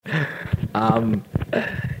Um,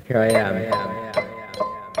 Here I am.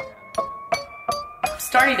 I'm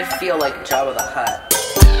starting to feel like Jabba the Hutt.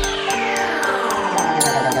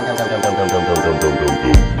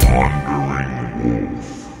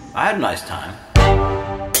 I had a nice time.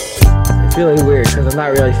 It's really weird because I'm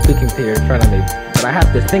not really speaking to you in front of me, but I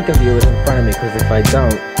have to think of you as in front of me because if I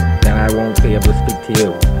don't, then I won't be able to speak to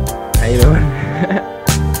you. How you doing?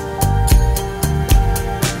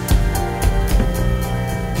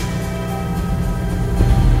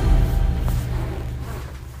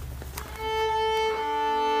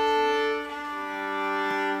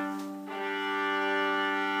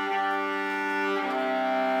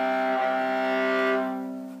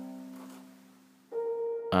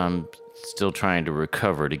 I'm still trying to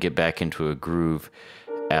recover to get back into a groove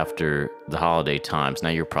after the holiday times. Now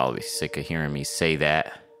you're probably sick of hearing me say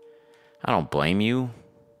that. I don't blame you.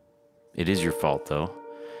 It is your fault though.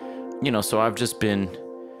 So I've just been,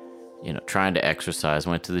 trying to exercise.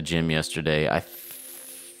 Went to the gym yesterday. I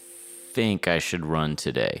think I should run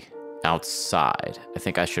today outside. I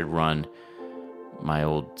think I should run my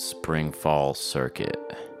old spring fall circuit.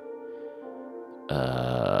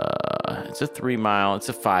 It's a 3 mile, it's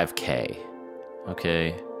a 5K.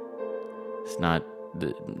 Okay. It's not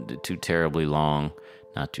too terribly long,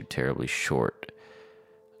 not too terribly short.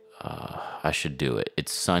 I should do it.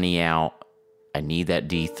 It's sunny out. I need that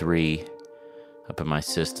D3 up in my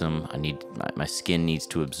system. I need my skin needs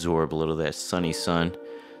to absorb a little of that sunny sun,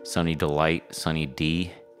 sunny delight, sunny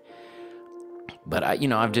D. But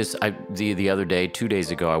the other day, 2 days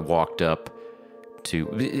ago, I walked up to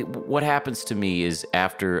what happens to me is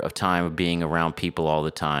after a time of being around people all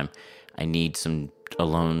the time, I need some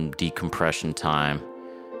alone decompression time,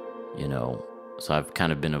 so I've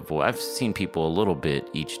kind of been I've seen people a little bit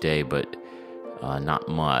each day, but not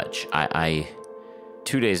much.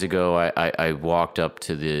 2 days ago, I walked up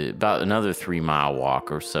to about another 3 mile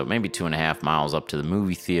walk or so, maybe 2.5 miles up to the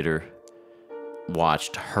movie theater,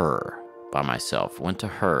 watched Her by myself, went to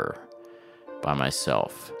Her by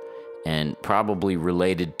myself. And probably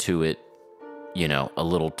related to it, a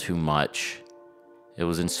little too much. It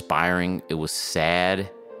was inspiring. It was sad.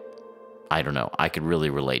 I don't know. I could really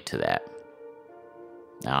relate to that.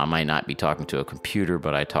 Now, I might not be talking to a computer,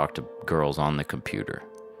 but I talk to girls on the computer.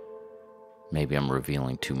 Maybe I'm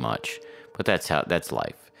revealing too much, but that's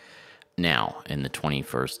life. Now, in the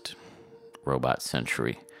 21st robot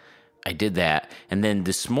century, I did that. And then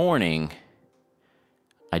this morning,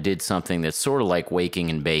 I did something that's sort of like waking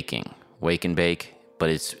and baking. Wake and bake, but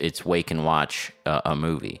it's wake and watch a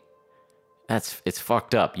movie. It's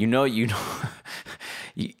fucked up. Your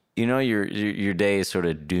day is sort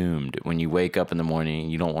of doomed when you wake up in the morning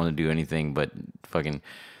and you don't want to do anything but fucking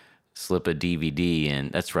slip a DVD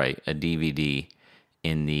in. That's right, a DVD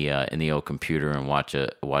in the old computer and watch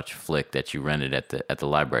a flick that you rented at the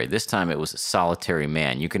library. This time it was a Solitary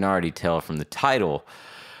Man. You can already tell from the title,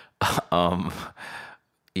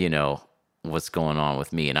 what's going on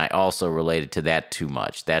with me. And I also related to that too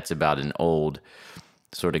much. That's about an old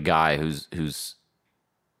sort of guy who's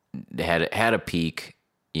had a peak,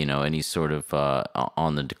 and he's sort of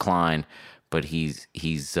on the decline, but he's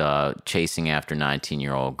chasing after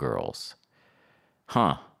 19-year-old girls.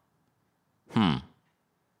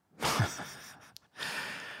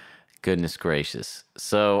 Goodness gracious.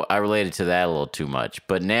 So I related to that a little too much.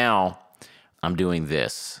 But now I'm doing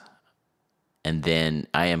this. And then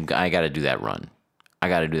I got to do that run. I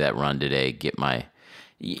got to do that run today. Get my,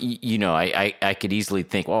 I could easily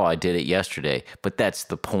think, oh, I did it yesterday, but that's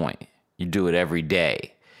the point. You do it every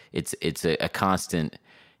day. It's a constant.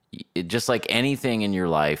 Just like anything in your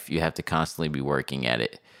life, you have to constantly be working at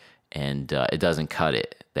it, and it doesn't cut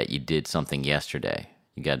it that you did something yesterday.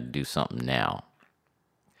 You got to do something now.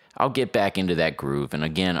 I'll get back into that groove, and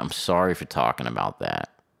again, I'm sorry for talking about that.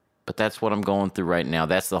 But that's what I'm going through right now.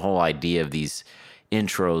 That's the whole idea of these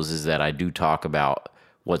intros, is that I do talk about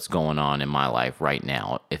what's going on in my life right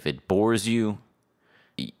now. If it bores you,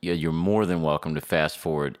 you're more than welcome to fast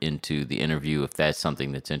forward into the interview if that's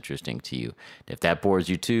something that's interesting to you. If that bores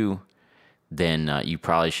you too, then you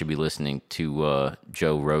probably should be listening to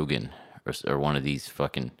Joe Rogan or one of these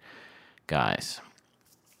fucking guys.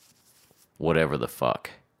 Whatever the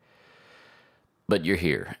fuck. But you're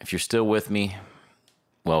here. If you're still with me,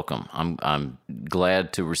 welcome. I'm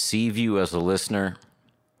glad to receive you as a listener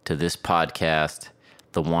to this podcast,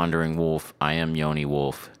 The Wandering Wolf. I am Yoni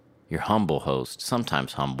Wolf, your humble host,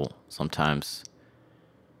 sometimes humble, sometimes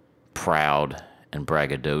proud and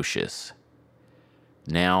braggadocious.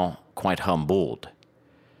 Now quite humbled.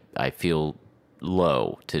 I feel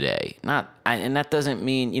low today. And that doesn't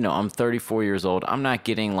mean, I'm 34 years old. I'm not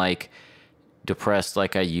getting like depressed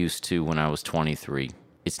like I used to when I was 23.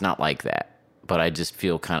 It's not like that. But I just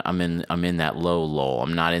feel I'm in that low lull.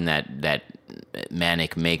 I'm not in that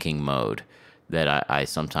manic making mode that I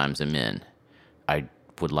sometimes am in. I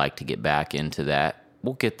would like to get back into that.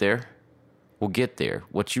 We'll get there.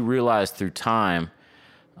 What you realize through time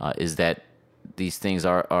is that these things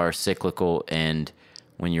are cyclical, and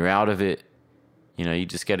when you're out of it, you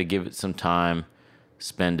just got to give it some time.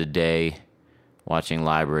 Spend a day watching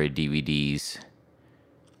library DVDs,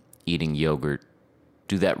 eating yogurt.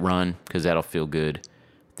 Do that run, because that'll feel good.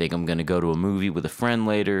 Think I'm going to go to a movie with a friend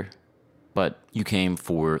later, but you came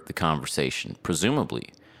for the conversation, presumably.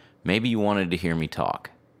 Maybe you wanted to hear me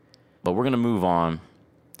talk. But we're going to move on,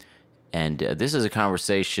 and this is a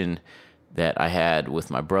conversation that I had with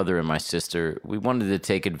my brother and my sister. We wanted to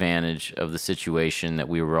take advantage of the situation that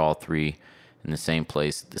we were all three in the same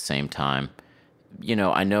place at the same time.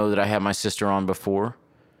 I know that I had my sister on before,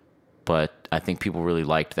 but I think people really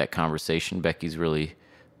liked that conversation. Becky's really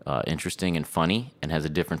interesting and funny and has a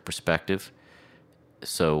different perspective.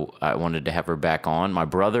 So I wanted to have her back on. My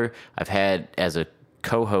brother, I've had as a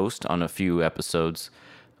co-host on a few episodes,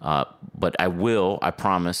 but I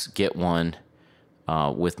promise, get one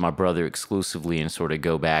with my brother exclusively and sort of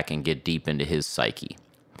go back and get deep into his psyche.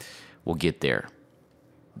 We'll get there.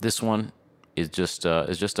 This one is just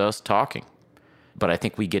us talking. But I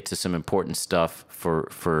think we get to some important stuff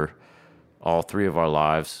for all three of our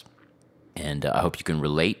lives, and I hope you can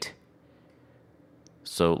relate.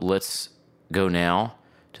 So let's go now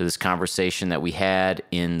to this conversation that we had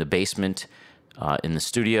in the basement, in the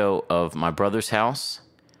studio of my brother's house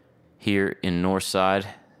here in Northside,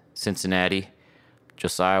 Cincinnati.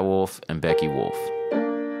 Josiah Wolf and Becky Wolf.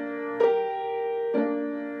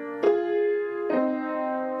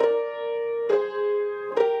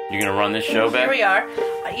 You gonna run this show, Beck? Here we are.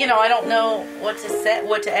 I don't know what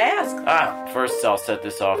to ask. First I'll set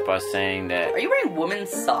this off by saying that... Are you wearing women's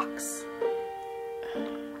socks?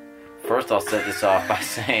 First I'll set this off by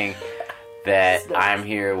saying that I'm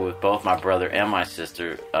here with both my brother and my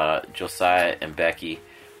sister, Josiah and Becky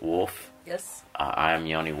Wolf. Yes. I am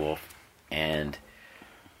Yoni Wolf, and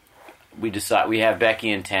we have Becky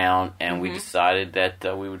in town, and we decided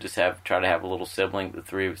that we would just try to have a little the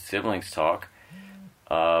three siblings talk.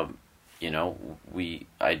 I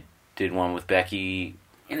did one with Becky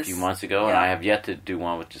a few months ago, and I have yet to do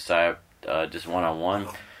one with Josiah, just one-on-one,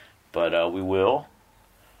 but we will.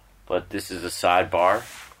 But this is a sidebar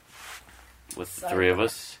with the three of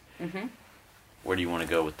us. Mm-hmm. Where do you want to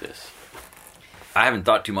go with this? I haven't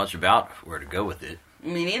thought too much about where to go with it.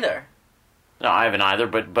 Me neither. No, I haven't either,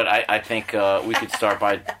 but I think we could start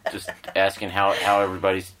by just asking how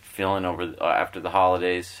everybody's feeling after the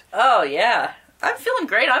holidays. Oh, yeah. I'm feeling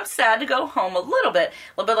great. I'm sad to go home a little bit.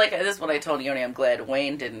 But like this is what I told Yoni. I'm glad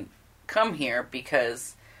Wayne didn't come here,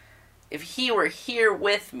 because if he were here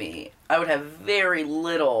with me, I would have very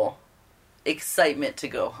little excitement to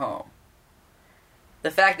go home.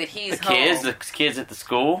 The fact that he's home... The kids at the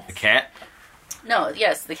school? The cat? No,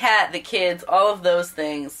 yes, the cat, the kids, all of those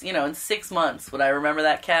things. In 6 months, would I remember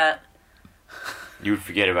that cat? You would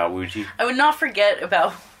forget about Wuji? I would not forget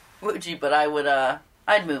about Wuji, but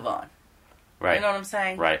I'd move on. Right. You know what I'm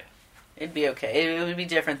saying? Right. It'd be okay. It would be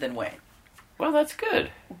different than Wayne. Well, that's good.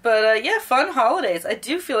 But, fun holidays. I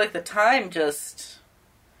do feel like the time just...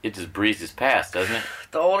 It just breezes past, doesn't it?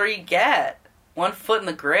 The older you get, 1 foot in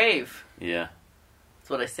the grave. Yeah. That's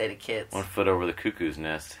what I say to kids. 1 foot over the cuckoo's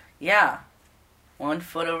nest. Yeah. 1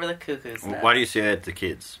 foot over the cuckoo's nest. Why do you say that to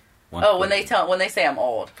kids? When they say I'm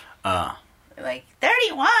old. They're like,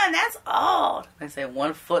 31, that's old. I say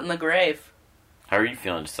 1 foot in the grave. How are you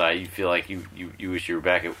feeling, Josiah? You feel like you wish you were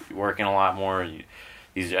back at working a lot more? I'm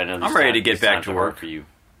ready to get back to work for you.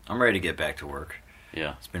 I'm ready to get back to work.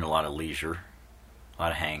 Yeah. It's been a lot of leisure, a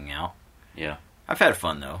lot of hanging out. Yeah. I've had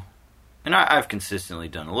fun, though. And I've consistently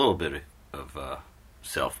done a little bit of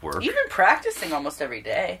self-work. You've been practicing almost every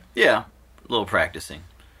day. Yeah, a little practicing.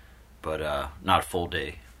 But not a full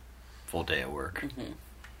day of work. Mm-hmm.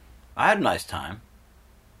 I had a nice time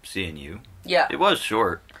seeing you. Yeah. It was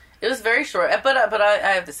short. It was very short, but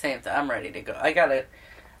I have the same thing. I'm ready to go. I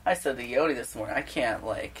said to Yodi this morning, I can't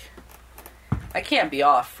be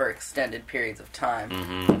off for extended periods of time.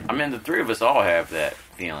 Mm-hmm. I mean, the three of us all have that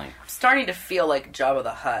feeling. I'm starting to feel like Jabba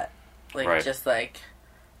the Hutt. Right. Just like...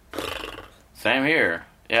 Same here.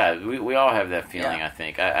 Yeah, we all have that feeling, Yeah. I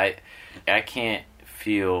think. I can't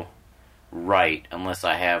feel right unless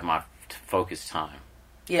I have my focused time.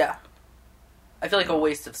 Yeah. I feel like a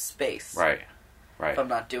waste of space. Right. If I'm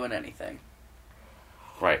not doing anything.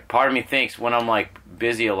 Right. Part of me thinks when I'm,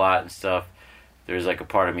 busy a lot and stuff, there's, a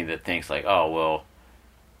part of me that thinks, oh, well,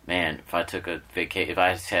 man, if I took a vacation, if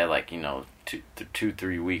I just had like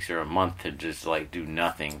 2-3 weeks or a month to just like do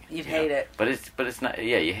nothing, You'd hate it. But it's not.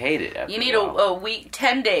 Yeah, you hate it. After You need a while. a week,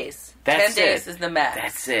 10 days. That's 10 days it. is the max.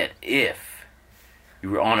 That's it. If you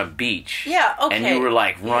were on a beach, Yeah, okay. and you were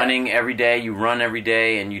like running every day, you run every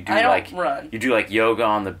day, and you do I don't like run. you do like yoga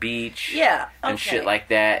on the beach, Yeah, and okay. shit like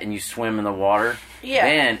that, and you swim in the water. Yeah.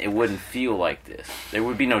 Then it wouldn't feel like this. There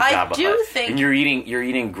would be no I Jabba do Hutt. think- And you're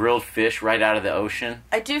eating grilled fish right out of the ocean.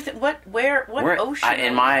 I do think... What ocean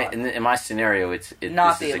in are we on? in my scenario, Not this is the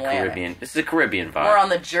a Atlantic. Caribbean. This is a Caribbean vibe. We're on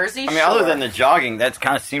the Jersey I Shore. mean, other than the jogging, that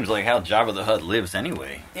kind of seems like how Jabba the Hutt lives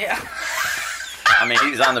anyway. Yeah. I mean,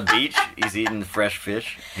 he's on the beach. He's eating fresh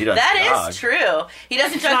fish. He doesn't That jog. is true. He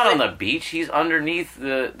doesn't He's jog, not on but the beach. He's underneath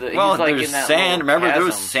the Well, he's like there's in that sand. little Remember, there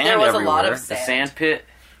was chasm. sand There was a everywhere. lot of The sand. sand pit.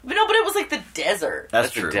 But no, but it was like the desert.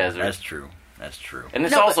 That's the true. desert. That's true. That's true. And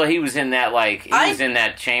it's No, also but he was in that I- was in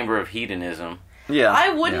that chamber of hedonism. Yeah. I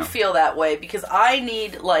wouldn't yeah. feel that way because I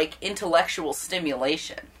need, like, intellectual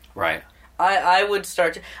stimulation. Right. I would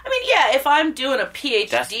start to... I mean, yeah, if I'm doing a PhD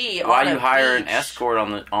That's on why a you hire an beach escort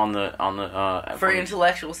on the for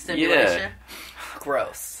intellectual stimulation.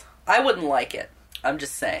 Gross. I wouldn't like it. I'm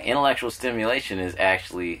just saying. intellectual stimulation is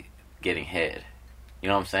actually getting head. You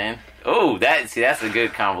know what I'm saying? Oh, that's a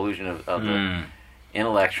good convolution of the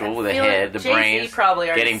intellectual with a feel like head, the Jay-Z brains, probably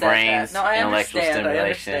already getting said brains, that. No, I intellectual understand.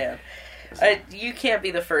 stimulation. I understand. You can't be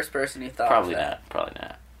the first person who thought Probably of that. not. Probably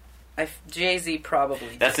not. Jay-Z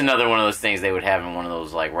probably That's did. another one of those things they would have in one of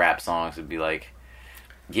those like rap songs. It'd be like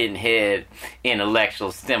getting head,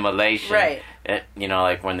 intellectual stimulation. Right.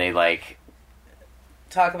 Like when they like.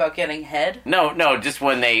 Talk about getting head? No, just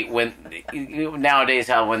when nowadays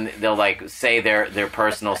how when they'll like say their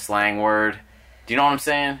personal slang word. Do you know what I'm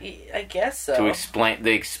saying? I guess so. To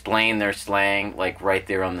explain their slang like right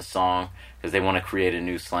there on the song because they want to create a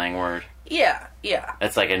new slang word. Yeah.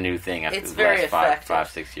 That's like a new thing after It's the very last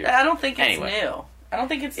effective. 5-6 years. I don't think it's Anyway. new. I don't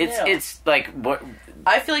think it's It's new. it's like what?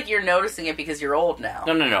 I feel like you're noticing it because you're old now.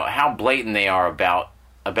 No. How blatant they are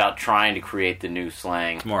about trying to create the new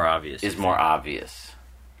slang It's more obvious. is more obvious.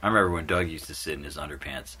 I remember when Doug used to sit in his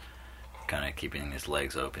underpants, kind of keeping his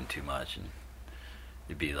legs open too much, and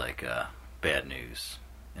it'd be like bad news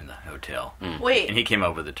in the hotel. Wait, And he came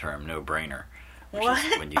up with the term "no-brainer," which What?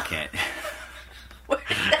 is when you can't. where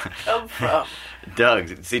did that come from?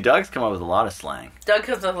 Doug's come up with a lot of slang. Doug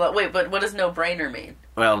comes up. Wait, but what does no brainer mean?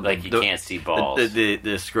 Well, Like you can't see balls.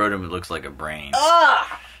 The scrotum looks like a brain.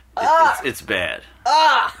 It's bad.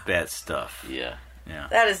 Bad stuff. Yeah. Yeah.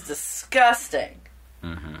 That is disgusting.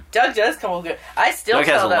 Mm-hmm. Doug does come up with. I still Doug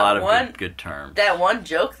has tell a that lot of one good terms. that one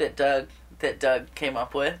joke that Doug came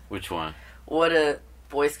up with. Which one? What do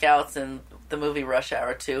Boy Scouts and the movie Rush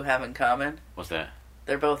Hour 2 have in common? What's that?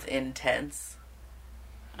 They're both intense.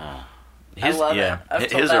 His, love yeah, it. I've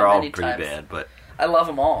told his that are all many pretty times. bad, but I love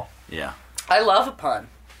them all. yeah. I love a pun.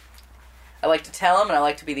 I like to tell them, and I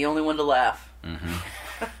like to be the only one to laugh. Mm-hmm.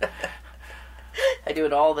 I do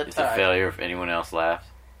it all the It's a time. failure if anyone else laughs.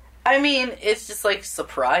 I mean, it's just like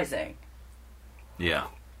surprising. Yeah.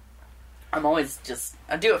 I'm always just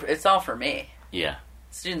I do it. It's all for me. Yeah.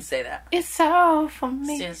 Students say that. It's all for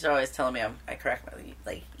me. Students are always telling me I crack my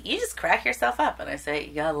like you just crack yourself up, and I say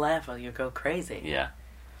you gotta laugh or you go crazy. Yeah.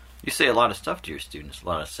 You say a lot of stuff to your students, a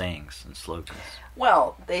lot of sayings and slogans.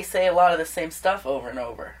 Well, they say a lot of the same stuff over and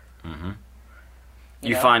over. Mm-hmm. You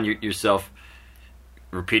You know? find yourself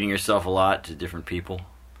repeating yourself a lot to different people.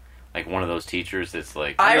 Like one of those teachers that's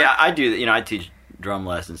like, Yeah, I do. You know, I teach drum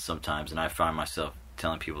lessons sometimes, and I find myself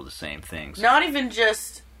telling people the same things. Not even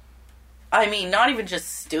just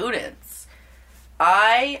students.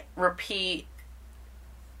 I repeat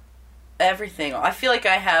everything. I feel like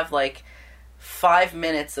I have like 5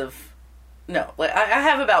 minutes of I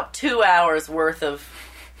have about 2 hours worth of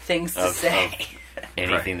things to say.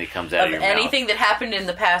 anything that comes out of your anything mouth. that happened in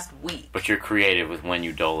the past week. But you're creative with when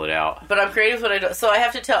you dole it out. But I'm creative when I do. So I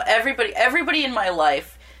have to tell everybody in my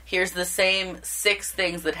life here's the same 6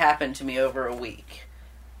 things that happened to me over a week.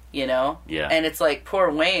 You know? Yeah. And it's like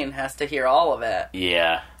poor Wayne has to hear all of it.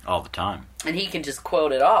 Yeah. All the time. And he can just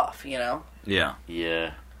quote it off, you know? Yeah.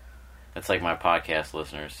 Yeah. That's like my podcast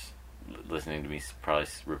listeners listening to me probably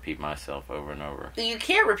repeat myself over and over. You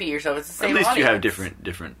can't repeat yourself. It's the same At least you have audience.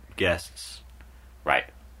 different guests. Right.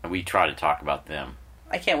 And we try to talk about them.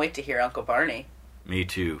 I can't wait to hear Uncle Barney. Me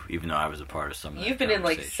too, even though I was a part of some of that You've been in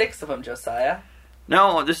like conversation. 6 of them, Josiah.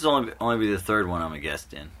 No, this is only be the third one I'm a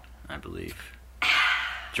guest in, I believe.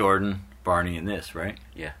 Jordan, Barney, and this, right?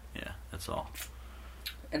 Yeah. Yeah, that's all.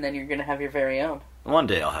 And then you're going to have your very own. One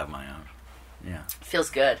day I'll have my own. Yeah. Feels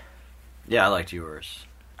good. Yeah, I liked yours.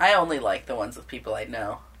 I only like the ones with people I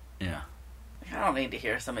know. Yeah. I don't need to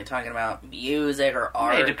hear somebody talking about music or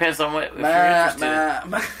art. Hey, it depends on what if you're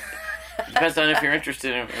interested. Depends on if you're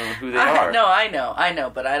interested in who they are. No, I know,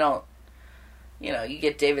 but I don't. You know, you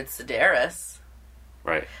get David Sedaris,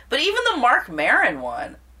 right? But even the Mark Maron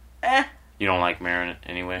one, You don't like Maron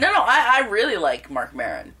anyway? No, I really like Mark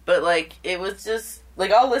Maron, but like it was just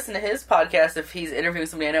like I'll listen to his podcast if he's interviewing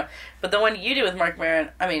somebody I know. But the one you do with Mark Maron,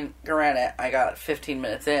 I mean, granted, I got 15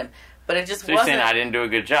 minutes in, but it just so wasn't. You're saying I didn't do a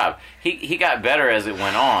good job. He got better as it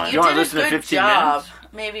went on. You did a good job,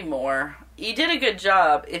 maybe more. You did a good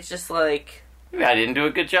job. It's just like maybe I didn't do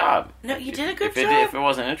a good job. No, you did a good job. If it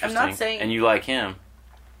wasn't interesting, I'm not saying, and you like him,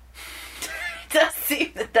 it does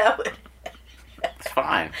seem that would. It's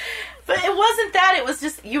fine. But it wasn't that. It was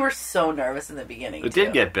just you were so nervous in the beginning. It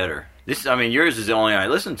did get better. Yours is the only I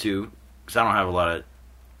listen to because I don't have a lot of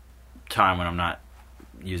time when I'm not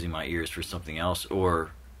using my ears for something else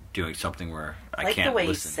or doing something where I can't listen. I like the way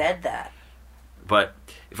you said that. But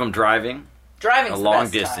if I'm driving's a long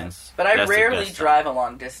distance, time. But I rarely drive a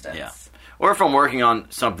long distance. Yeah. Or if I'm working on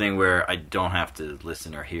something where I don't have to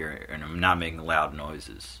listen or hear and I'm not making loud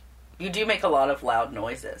noises. You do make a lot of loud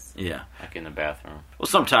noises. Yeah, like in the bathroom. Well,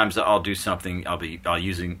 sometimes I'll do something. I'll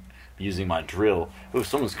using my drill. Oh,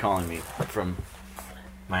 someone's calling me from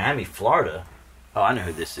Miami, Florida. Oh, I know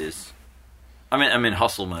who this is. I'm in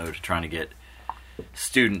hustle mode, trying to get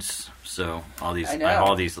students. So I have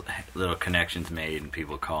all these little connections made, and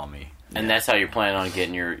people call me. And that's how you're planning on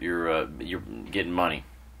getting you're getting money.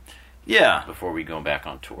 Yeah. Before we go back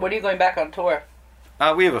on tour. When are you going back on tour?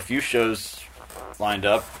 We have a few shows lined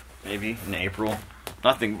up. Maybe in April.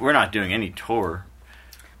 Nothing. We're not doing any tour.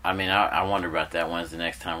 I mean, I wonder about that. When's the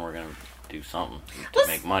next time we're going to do something to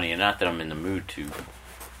make money? And not that I'm in the mood to.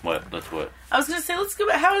 What? Let's what? I was going to say, let's go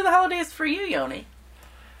back. How are the holidays for you, Yoni?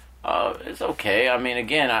 It's okay. I mean,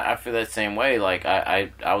 again, I feel that same way. Like,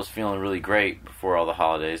 I was feeling really great before all the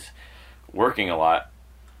holidays. Working a lot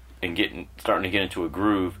and starting to get into a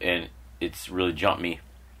groove. And it's really jumped me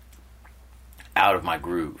out of my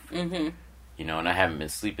groove. Mm-hmm. You know, and I haven't been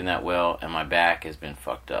sleeping that well, and my back has been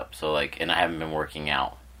fucked up. So, and I haven't been working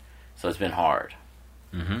out. So it's been hard.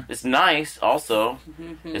 Mm-hmm. It's nice, also.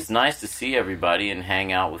 Mm-hmm. It's nice to see everybody and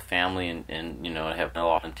hang out with family and you know, have a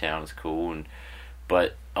lot in town is cool.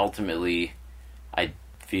 But ultimately, I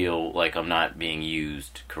feel like I'm not being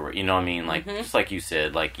used correct. You know what I mean? Like, just like you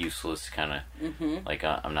said, like useless kind of, like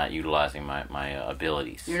I'm not utilizing my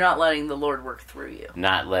abilities. You're not letting the Lord work through you.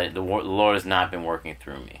 The Lord has not been working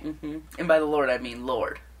through me. Mm-hmm. And by the Lord, I mean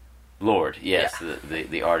Lord. Lord, yes. Yeah.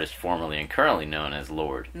 The artist formerly and currently known as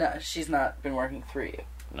Lord. No, she's not been working through you.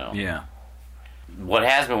 No. Yeah. What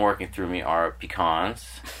has been working through me are pecans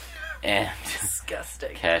and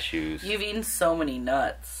disgusting cashews. You've eaten so many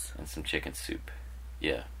nuts. And some chicken soup.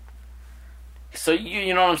 Yeah. So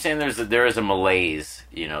you know what I'm saying? There is a malaise,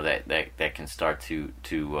 you know, that can start to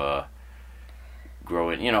grow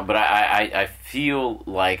in, you know. But I feel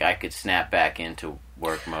like I could snap back into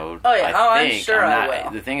work mode. Oh yeah, I'm sure I will.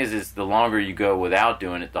 The thing is the longer you go without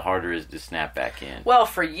doing it, the harder it is to snap back in. Well,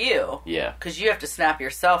 for you, yeah, because you have to snap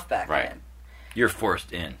yourself back in. You're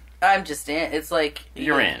forced in. I'm just in. It's like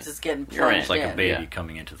you're in. It's just getting you're in. It's like a baby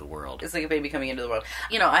coming into the world. It's like a baby coming into the world.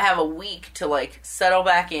 You know, I have a week to like settle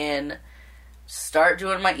back in, start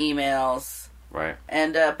doing my emails. Right.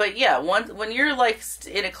 And but yeah, when you're like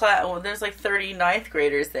in a class, when there's like 30 ninth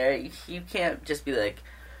graders there, you can't just be like,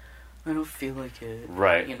 I don't feel like it.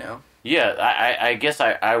 Right. You know. Yeah, I guess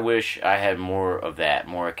I wish I had more of that,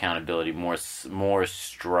 more accountability, more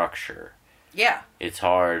structure. Yeah. It's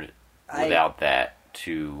hard without that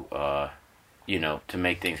to, you know, to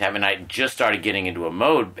make things happen. I just started getting into a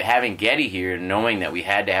mode, having Getty here, knowing that we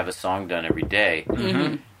had to have a song done every day.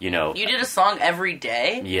 Mm-hmm. You know. You did a song every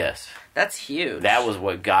day? Yes. That's huge. That was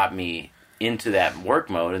what got me into that work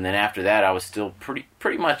mode, and then after that I was still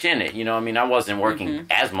pretty much in it. You know, I mean, I wasn't working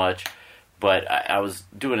as much, but I was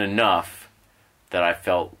doing enough that I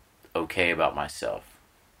felt okay about myself.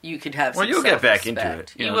 You could have some you'll get back into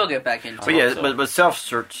it. You will get back into it. But yeah, but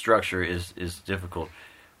self-structure is difficult,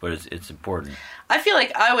 but it's important. I feel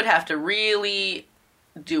like I would have to really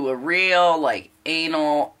do a real, like,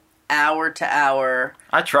 anal, hour-to-hour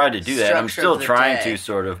I tried to do that. I'm still trying to,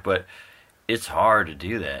 sort of, but it's hard to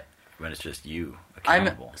do that when it's just you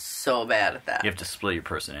accountable. I'm so bad at that. You have to split your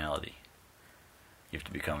personality. You have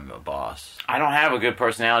to become a boss. I don't have a good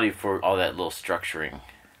personality for all that little structuring.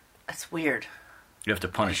 That's weird. You have to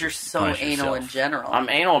punish. You're so anal in general. I'm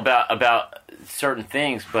anal about certain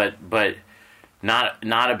things, but not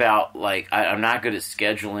about like I'm not good at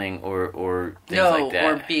scheduling or things like that.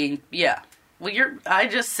 Or being Well, I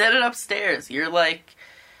just said it upstairs. You're like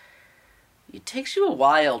It takes you a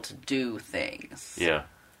while to do things. Yeah.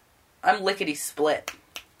 I'm lickety-split.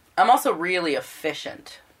 I'm also really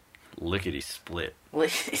efficient. Lickety-split.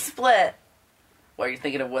 Lickety-split. What, are you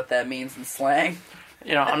thinking of what that means in slang?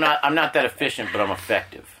 You know, I'm not that efficient, but I'm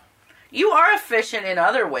effective. You are efficient in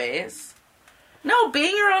other ways. No,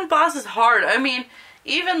 being your own boss is hard. I mean,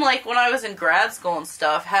 even like when I was in grad school and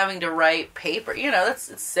stuff, having to write paper,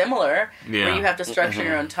 it's similar. Yeah. Where you have to structure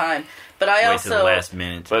your own time. But I Wait also... till the last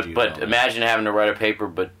minute to do But all imagine having to write a paper,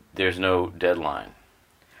 but there's no deadline.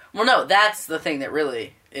 Well, no, that's the thing that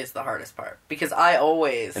really is the hardest part. Because I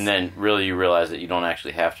always... And then really you realize that you don't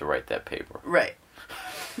actually have to write that paper. Right.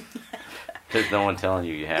 There's no one telling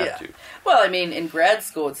you have to. Well, I mean, in grad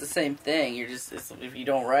school, it's the same thing. If you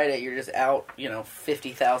don't write it, you're just out,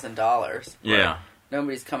 $50,000. Yeah. Right?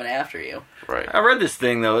 Nobody's coming after you. Right. I read this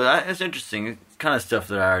thing, though. It's interesting. It's kind of stuff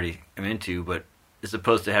that I already am into, but as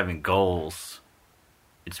opposed to having goals,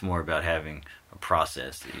 it's more about having a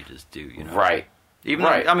process that you just do, Right. Even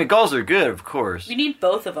though, I mean, goals are good, of course. You need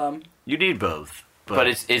both of them. You need both. But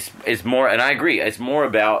it's more, and I agree, it's more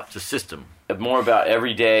about... It's a system. More about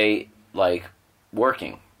everyday, like,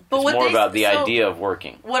 working. But it's more about the idea of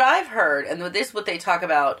working. What I've heard, and what they talk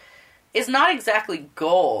about, is not exactly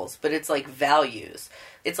goals, but it's like values.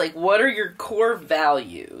 It's like, what are your core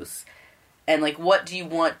values? And like, what do you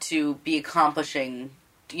want to be accomplishing,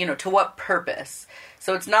 to what purpose?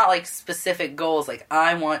 So it's not like specific goals, like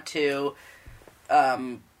I want to,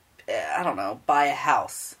 I don't know, buy a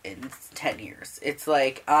house in 10 years. It's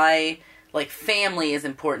like, family is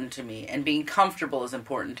important to me, and being comfortable is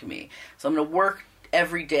important to me. So I'm going to work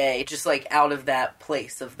every day just like out of that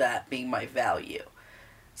place of that being my value.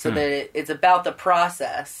 So that it's about the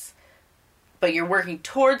process, but you're working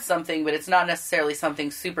towards something, but it's not necessarily something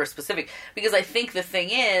super specific. Because I think the thing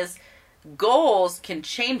is, goals can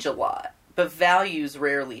change a lot, but values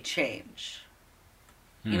rarely change.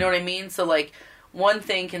 You know what I mean? So like, one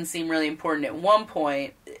thing can seem really important at one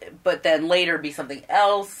point, but then later be something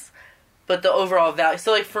else. But the overall value...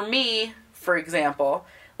 So like for me, for example,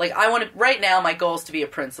 like right now my goal is to be a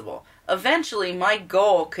principal. Eventually my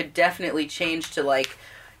goal could definitely change to like,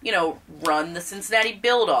 run the Cincinnati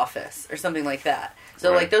Build office or something like that.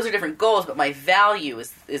 So like those are different goals, but my value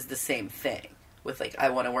is the same thing. With like, I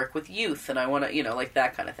want to work with youth and I want to, like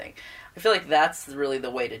that kind of thing. I feel like that's really the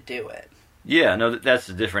way to do it. Yeah, no, that's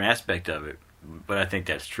a different aspect of it, but I think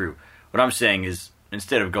that's true. What I'm saying is,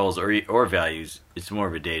 instead of goals or values, it's more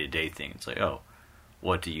of a day-to-day thing. It's like, oh,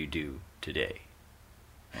 what do you do today?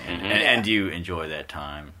 And do you enjoy that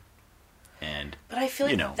time? But I feel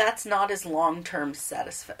like that's not as long-term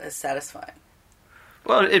satisfying.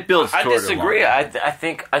 Well, it builds toward I disagree. I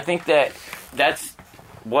think that's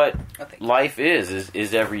what life is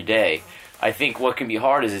every day. I think what can be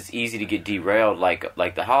hard is it's easy to get derailed,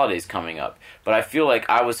 like the holidays coming up. But I feel like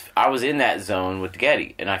I was in that zone with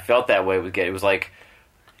Getty, and I felt that way with Getty. It was like,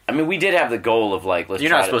 I mean, we did have the goal of like, You're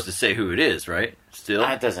not supposed to say who it is, right? Still,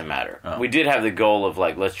 it doesn't matter. Oh. We did have the goal of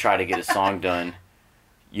like, let's try to get a song done,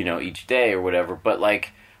 each day or whatever. But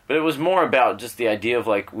it was more about just the idea of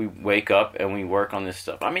like, we wake up and we work on this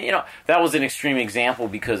stuff. I mean, that was an extreme example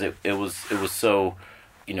because it was so,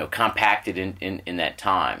 compacted in that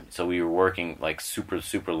time. So we were working like super,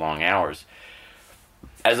 super long hours.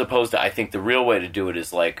 As opposed to, I think the real way to do it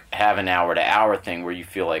is like have an hour to hour thing where you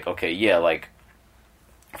feel like, okay, yeah, like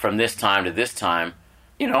from this time to this time,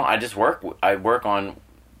 I just work on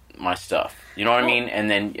my stuff. You know what I mean? And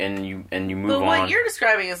then you move on. But what you're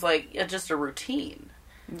describing is like just a routine.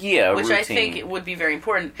 Yeah, which routine. I think it would be very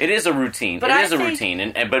important. It is a routine. But it is a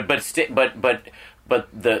routine, but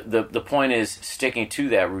the point is sticking to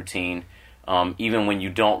that routine, even when you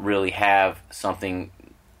don't really have something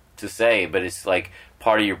to say. But it's like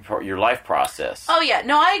part of your life process. Oh yeah,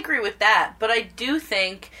 no, I agree with that. But I do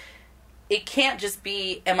think it can't just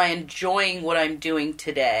be, am I enjoying what I'm doing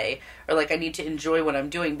today? Or like, I need to enjoy what I'm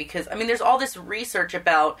doing. Because, I mean, there's all this research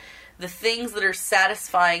about the things that are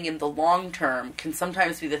satisfying in the long term can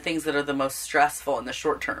sometimes be the things that are the most stressful in the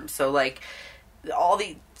short term. So, like,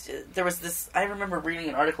 there was this, I remember reading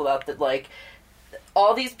an article about that, like,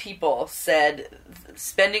 all these people said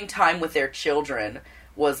spending time with their children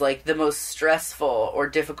was, like, the most stressful or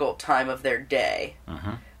difficult time of their day.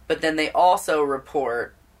 Mm-hmm. But then they also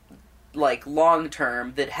report, like, long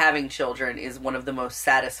term, that having children is one of the most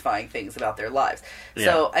satisfying things about their lives. Yeah.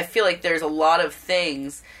 So I feel like there's a lot of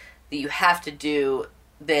things that you have to do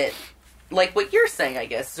that, like what you're saying, I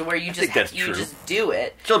guess, is where you just do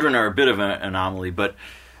it. Children are a bit of an anomaly, but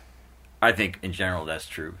I think in general that's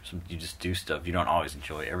true. So you just do stuff. You don't always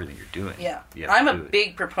enjoy everything you're doing. Yeah. I'm a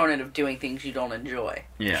big proponent of doing things you don't enjoy.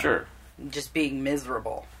 Yeah. Sure. Just being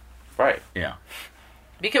miserable. Right. Yeah.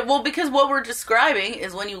 Because what we're describing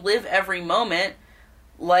is when you live every moment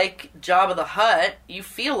like Jabba the Hutt, you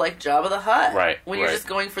feel like Jabba the Hutt. Right. When you're just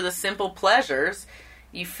going for the simple pleasures,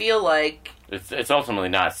 you feel like... It's ultimately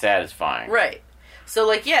not satisfying. Right. So,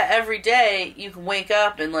 like, yeah, every day you can wake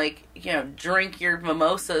up and, like, you know, drink your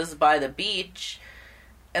mimosas by the beach,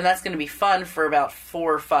 and that's going to be fun for about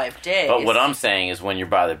 4 or 5 days. But what I'm saying is when you're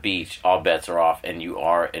by the beach, all bets are off, and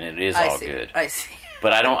it is all good. I see.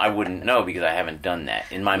 But I wouldn't know because I haven't done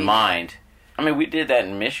that. In my mind, I mean, we did that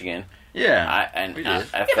in Michigan. Yeah.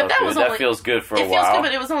 I felt good. That feels good for a while. It feels good,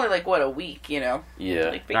 but it was only, like, what, a week, you know? Yeah.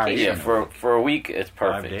 Like vacation. Yeah, for a week, it's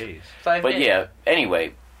perfect. 5 days. 5 days. But yeah,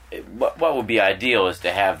 anyway, what would be ideal is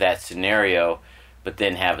to have that scenario, but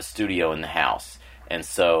then have a studio in the house. And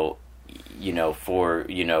so, you know, for,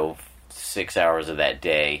 6 hours of that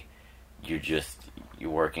day, you're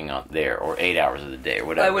working on there, or 8 hours of the day, or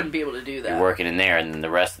whatever. I wouldn't be able to do that. You're working in there, and then the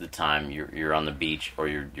rest of the time you're on the beach, or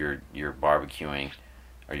you're barbecuing,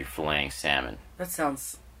 or you're filleting salmon. That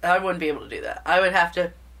sounds... I wouldn't be able to do that. I would have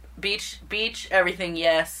to... Beach, everything,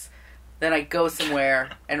 yes. Then I go somewhere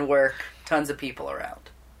and work. Tons of people around.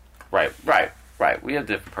 Right. We have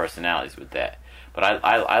different personalities with that. But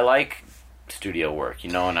I like studio work,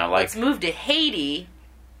 and I like... Let's move to Haiti.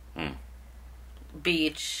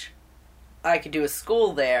 Beach. I could do a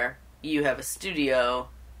school there. You have a studio.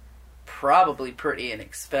 Probably pretty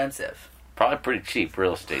inexpensive. Probably pretty cheap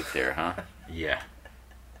real estate there, huh? Yeah.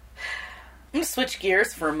 I'm going to switch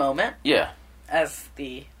gears for a moment. Yeah. As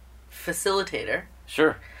the facilitator.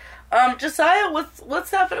 Sure. Josiah, what's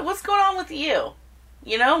happening? What's going on with you?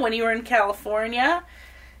 You know, when you were in California,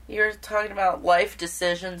 you were talking about life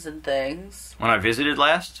decisions and things. When I visited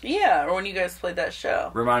last? Yeah, or when you guys played that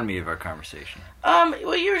show. Remind me of our conversation.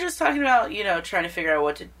 Well, you were just talking about, trying to figure out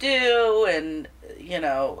what to do and,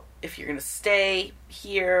 if you're going to stay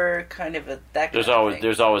here, kind of that kind of thing.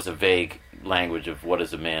 There's always a vague language of what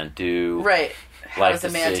does a man do. Right. How does a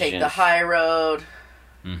man take the high road?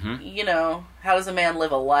 Mm-hmm. How does a man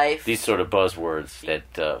live a life? These sort of buzzwords that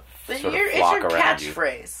it's flock your around you.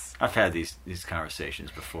 catchphrase. I've had these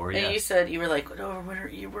conversations before, yeah. And you said, you were like, we're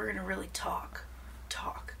going to really talk.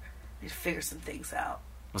 We need to figure some things out.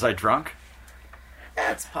 Was I drunk?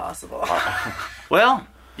 That's possible. Well,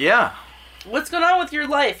 yeah. What's going on with your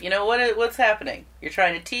life? What's happening? You're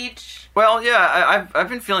trying to teach? Well, yeah, I've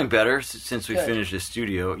been feeling better since we Good. finished this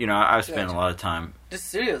studio. I've spent a lot of time... This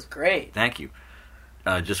studio's great. Thank you.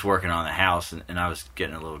 Just working on the house, and I was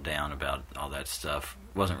getting a little down about all that stuff.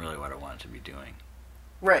 Wasn't really what I wanted to be doing.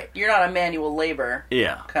 Right. You're not a manual labor.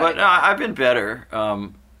 Yeah. But I've been better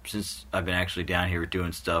since I've been actually down here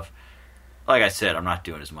doing stuff. Like I said, I'm not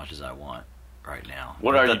doing as much as I want right now.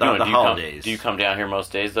 What are you doing? The holidays. Do you come down here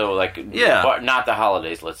most days, though? Yeah. Not the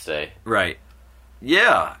holidays, let's say. Right.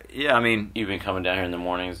 Yeah. I mean... You've been coming down here in the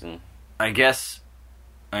mornings and... I guess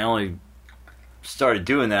I only started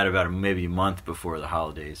doing that about maybe a month before the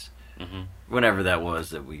holidays. Mm-hmm. Whenever that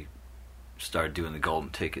was that we started doing the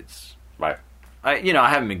golden tickets. Right. I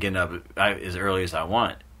haven't been getting up as early as I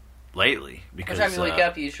want lately because what time you wake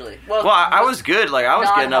up usually? Well, I was good. Like I was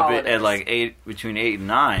getting up non-holidays. at like 8, between 8 and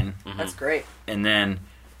 9. Mm-hmm. That's great. And then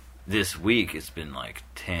this week it's been like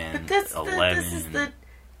 10, But 11.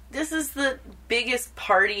 This is the biggest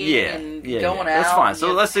partying and going out. That's fine. So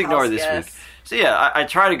and let's ignore this guests. week. So yeah, I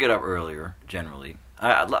try to get up earlier generally.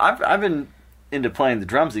 I've been into playing the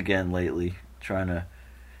drums again lately, trying to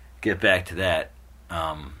get back to that.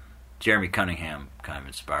 Jeremy Cunningham kind of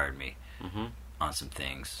inspired me on some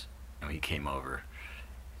things, and he came over,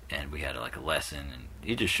 and we had like a lesson, and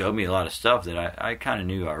he just showed me a lot of stuff that I kind of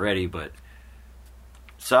knew already. But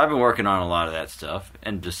so I've been working on a lot of that stuff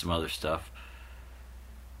and just some other stuff.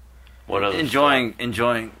 What other enjoying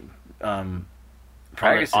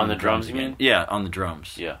practicing on the drums, you mean? Yeah, on the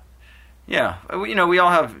drums. Yeah. Yeah, we all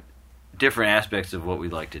have different aspects of what we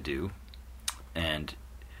like to do, and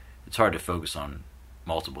it's hard to focus on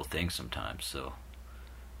multiple things sometimes, so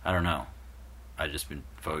I don't know. I've just been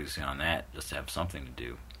focusing on that just to have something to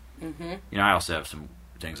do. Mm-hmm. I also have some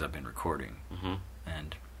things I've been recording,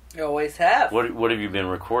 and you always have. What have you been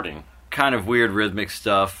recording? Kind of weird rhythmic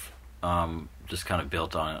stuff, just kind of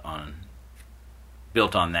built on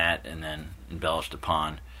that, and then embellished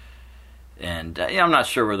upon. And I'm not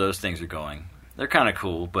sure where those things are going. They're kind of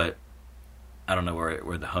cool, but I don't know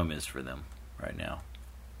where the home is for them right now.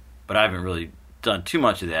 But I haven't really done too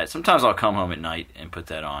much of that. Sometimes I'll come home at night and put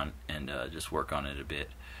that on and just work on it a bit.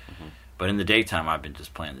 Mm-hmm. But in the daytime, I've been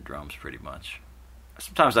just playing the drums pretty much.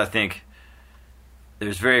 Sometimes I think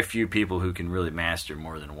there's very few people who can really master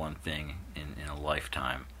more than one thing in a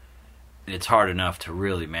lifetime. It's hard enough to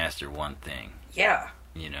really master one thing. Yeah.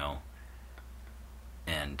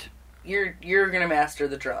 and you're gonna master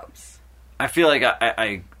the drums. I feel like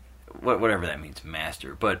I whatever that means,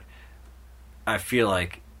 master, but I feel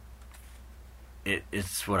like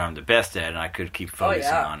it's what I'm the best at, and I could keep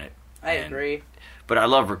focusing on it. I agree. But I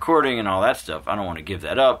love recording and all that stuff. I don't want to give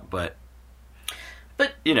that up, but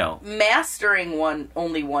you know, mastering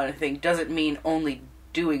only one thing doesn't mean only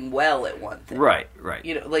doing well at one thing. Right.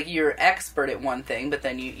 You know, like you're expert at one thing, but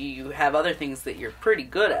then you have other things that you're pretty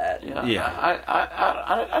good at.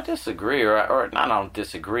 I disagree, or I don't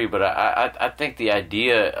disagree, but I think the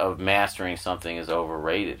idea of mastering something is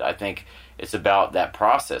overrated. I think it's about that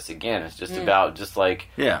process again. It's just about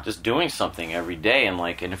just doing something every day, and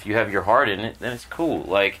if you have your heart in it, then it's cool.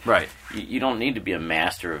 Right. You don't need to be a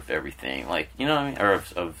master of everything, you know what I mean, or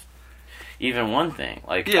of even one thing.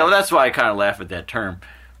 Well, that's why I kind of laugh at that term,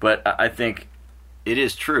 but I think it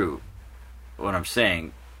is true what I'm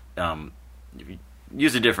saying. If you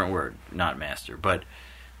use a different word, not master, but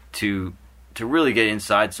to really get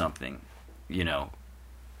inside something, you know,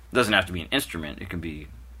 it doesn't have to be an instrument. It can be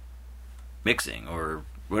mixing or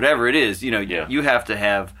whatever it is. You know, you have to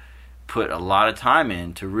have put a lot of time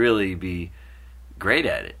in to really be great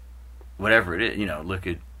at it, whatever it is. You know, look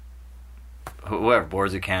at whoever,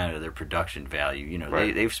 Boards of Canada, their production value. You know,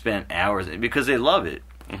 they've spent hours because they love it,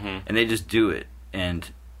 and they just do it. And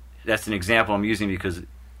that's an example I'm using because,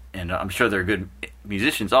 and I'm sure they're good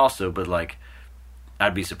musicians also, but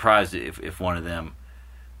I'd be surprised if one of them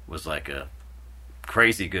was a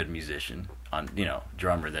crazy good musician on, you know,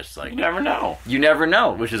 drummer that's you never know. You never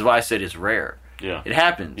know, which is why I said it's rare. Yeah. It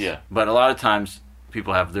happens. Yeah. But a lot of times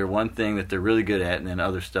people have their one thing that they're really good at and then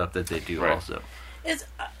other stuff that they do also.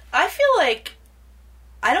 I feel like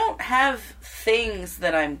I don't have things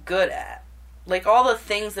that I'm good at. All the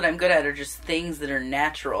things that I'm good at are just things that are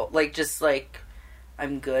natural.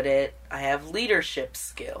 I'm good at, I have leadership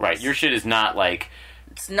skills. Right. Your shit is not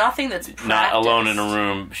it's nothing that's practiced. Not alone in a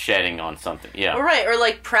room shedding on something. Yeah. Right, or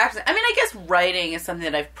practice. I mean, I guess writing is something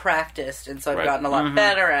that I've practiced, and so I've gotten a lot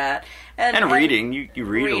better at. And reading, you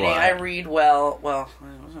read a lot. I read well. Well,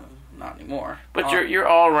 not anymore. But you're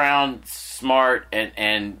all around smart and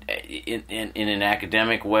in an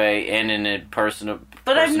academic way and in a personal.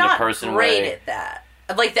 But I'm not great way. At that.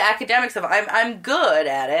 The academic stuff, I'm good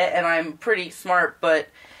at it, and I'm pretty smart, but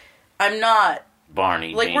I'm not.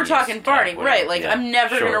 Barney. We're talking Barney, right? I'm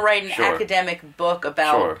never going to write an academic book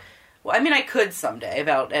about. Sure. Well, I mean, I could someday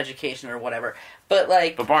about education or whatever, but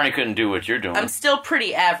But Barney couldn't do what you're doing. I'm still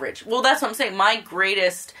pretty average. Well, that's what I'm saying.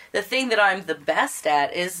 The thing that I'm the best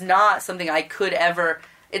at is not something I could ever.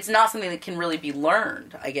 It's not something that can really be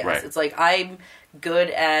learned. I guess it's I'm good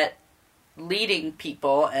at leading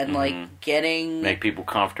people and making people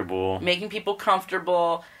comfortable.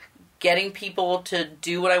 Getting people to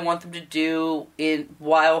do what I want them to do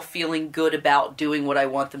while feeling good about doing what I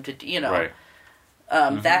want them to do, you know. Right.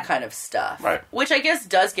 That kind of stuff. Right. Which I guess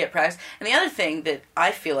does get practice. And the other thing that I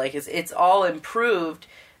feel like is it's all improved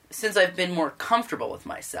since I've been more comfortable with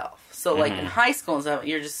myself. So in high school and stuff, I'm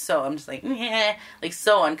just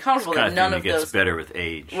so uncomfortable that none of those. It gets better with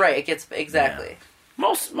age. Right, it gets, exactly.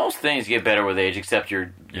 Yeah. Most things get better with age except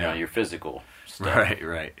your physical stuff.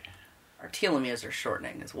 Right. Our telomeres are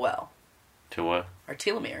shortening as well. To what? Our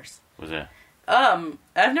telomeres. What's that?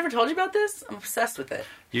 I've never told you about this. I'm obsessed with it.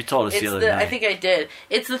 You told us the other night. I think I did.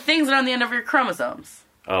 It's the things that are on the end of your chromosomes.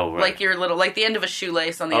 Oh, right. Your little, the end of a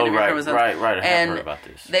shoelace on the end of your chromosomes. Right. I have heard about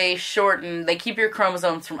this. They keep your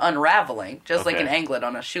chromosomes from unraveling, just like an anglet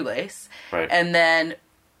on a shoelace. Right. And then,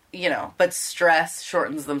 but stress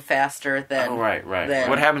shortens them faster than... Oh, right.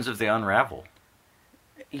 What happens if they unravel?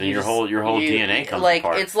 Then your whole DNA comes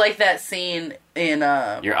apart. It's like that scene in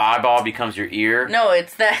your eyeball becomes your ear. No,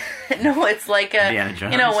 it's that. No, it's like Indiana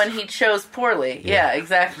Jones. when he chose poorly. Yeah,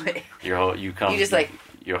 exactly. Your whole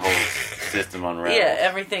system unravels. Yeah,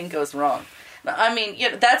 everything goes wrong. I mean,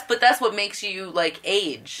 that's what makes you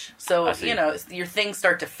age. So your things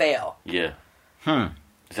start to fail. Yeah.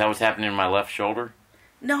 Is that what's happening in my left shoulder?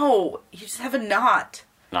 No, you just have a knot.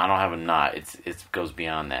 No, I don't have a knot. It goes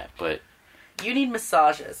beyond that, but. You need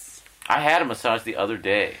massages. I had a massage the other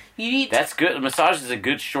day. That's good. A massage is a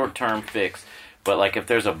good short-term fix. But, if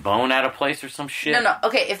there's a bone out of place or some shit... No.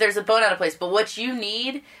 Okay, if there's a bone out of place. But what you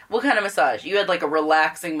need... What kind of massage? You had, a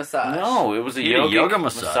relaxing massage. No, it was a yoga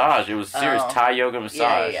massage. It was serious Thai yoga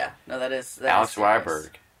massage. Yeah. No, that is Alex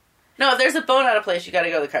Ryberg. No, if there's a bone out of place, you gotta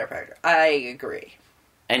go to the chiropractor. I agree.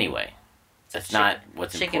 Anyway, that's not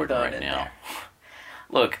what's important right now. There.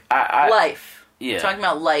 Look, I... Life. Yeah. We're talking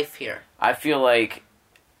about life here. I feel like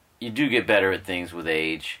you do get better at things with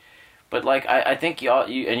age, but I think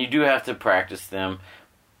you do have to practice them.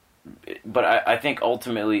 but I think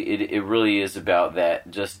ultimately it really is about that.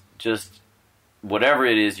 Just whatever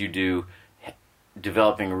it is you do,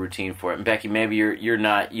 developing a routine for it. And Becky, maybe you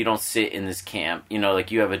don't sit in this camp. You know,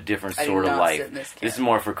 like you have a different sort of life. This is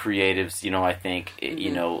more for creatives. You know, I think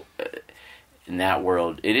you know, in that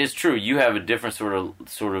world, it is true. You have a different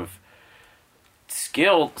sort of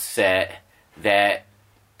skill set that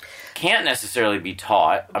can't necessarily be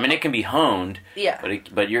taught. I mean, it can be honed. Yeah.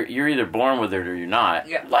 But you're either born with it or you're not.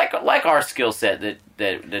 Yeah. Like our skill set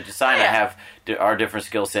that Josiah and I have our different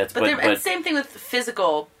skill sets. But and same thing with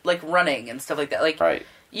physical, like running and stuff like that. Like right.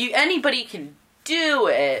 Anybody can do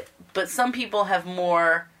it, but some people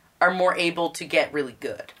are more able to get really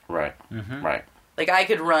good. Right. Mm-hmm. Right. Like I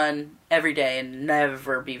could run every day and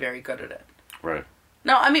never be very good at it. Right.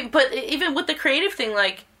 No, I mean, but even with the creative thing,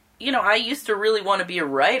 like, you know, I used to really want to be a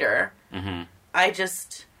writer. Mm-hmm.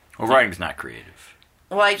 Well, writing's not creative.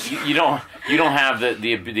 Like you don't have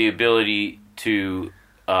the ability to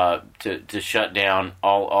shut down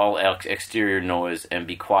all exterior noise and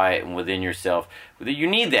be quiet and within yourself. You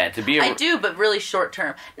need that to be. I do, but really short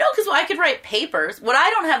term. No, because I could write papers. What I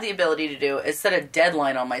don't have the ability to do is set a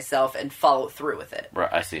deadline on myself and follow through with it. Right,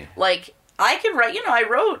 I see. Like. I could write, you know, I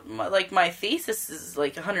wrote, like, my thesis is,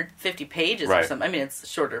 like, 150 pages or something. I mean, it's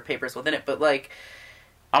shorter papers within it, but, like...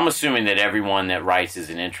 I'm assuming that everyone that writes is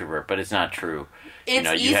an introvert, but it's not true. It's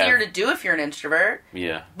easier to do if you're an introvert.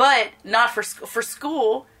 Yeah. But not for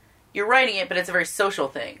school. You're writing it, but it's a very social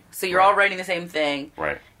thing. So you're all writing the same thing.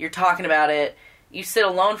 Right. You're talking about it. You sit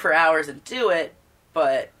alone for hours and do it,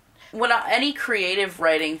 but... any creative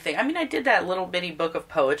writing thing... I mean, I did that little bitty book of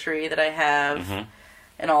poetry that I have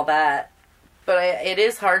and all that. But it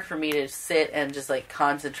is hard for me to sit and just, like,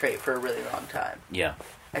 concentrate for a really long time. Yeah.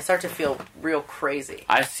 I start to feel real crazy.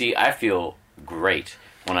 I feel great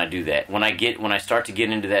when I do that. When I start to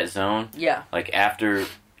get into that zone. Yeah. Like, after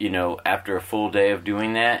a full day of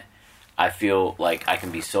doing that, I feel like I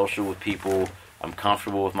can be social with people. I'm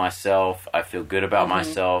comfortable with myself. I feel good about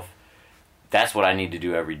myself. That's what I need to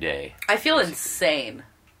do every day. I feel insane.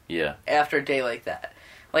 Yeah. After a day like that.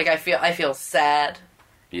 Like, I feel sad.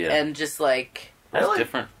 Yeah. And just like... That's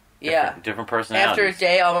different. Yeah. Different personalities. After a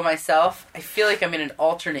day all by myself, I feel like I'm in an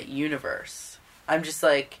alternate universe. I'm just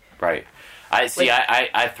like... Right. I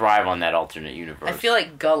thrive on that alternate universe. I feel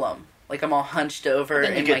like Gollum. Like I'm all hunched over.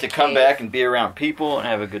 Then you get to come back and be around people and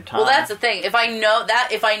have a good time. Well, that's the thing. If I know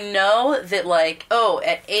that like,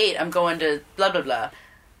 at 8 I'm going to blah blah blah,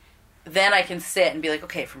 then I can sit and be like,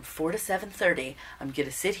 okay, from 4 to 7:30, I'm gonna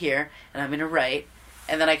sit here and I'm gonna write.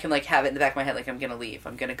 And then I can, like, have it in the back of my head, like, I'm going to leave.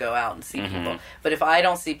 I'm going to go out and see people. But if I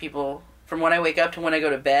don't see people from when I wake up to when I go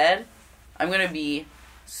to bed, I'm going to be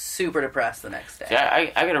super depressed the next day. See, I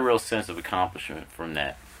get a real sense of accomplishment from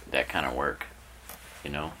that kind of work, you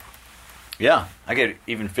know? Yeah, I get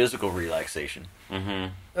even physical relaxation.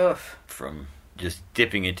 Oof. From just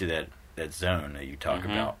dipping into that zone that you talk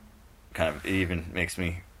about. Kind of, it even makes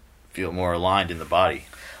me feel more aligned in the body.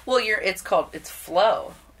 Well, it's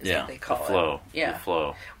flow. Yeah, what they call flow. It. Yeah, the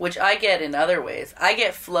flow. Which I get in other ways. I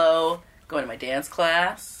get flow going to my dance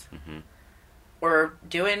class, or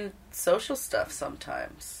doing social stuff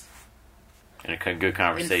sometimes. And a good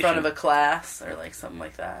conversation in front of a class, or like something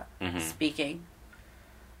like that. Speaking.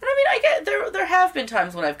 And I mean, I get there have been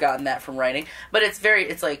times when I've gotten that from writing, but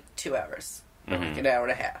it's like 2 hours, or like an hour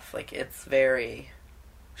and a half. Like it's very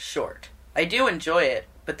short. I do enjoy it,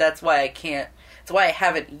 but that's why I can't. That's why I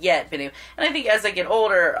haven't yet been able... And I think as I get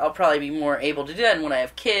older, I'll probably be more able to do that. And when I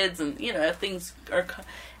have kids and, you know,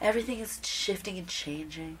 everything is shifting and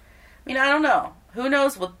changing. I mean, I don't know. Who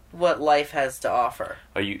knows what life has to offer.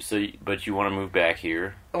 But you want to move back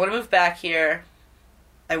here? I want to move back here.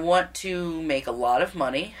 I want to make a lot of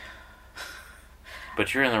money.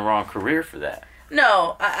 But you're in the wrong career for that.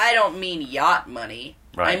 No, I don't mean yacht money.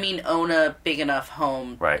 Right. I mean own a big enough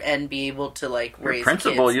home and be able to like raise kids.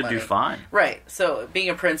 Principal, you'd money. do fine. Right. So being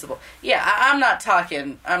a principal, yeah, I'm not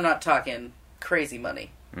talking crazy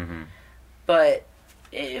money. But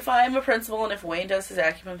if I'm a principal and if Wayne does his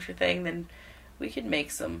acupuncture thing, then we could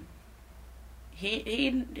make some. He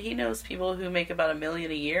knows people who make about $1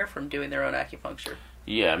 million a year from doing their own acupuncture.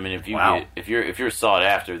 Yeah, I mean if you're sought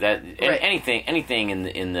after that anything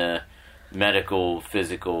in the medical,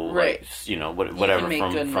 physical, like, you know, whatever,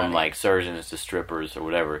 from like surgeons to strippers or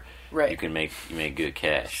whatever, you can make good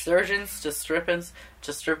cash. Surgeons to strippers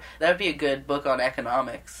to strip. That would be a good book on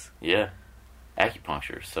economics. Yeah,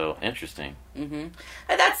 acupuncture. So interesting. And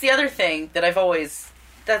that's the other thing that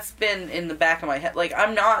that's been in the back of my head. Like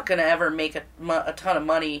I'm not gonna ever make a ton of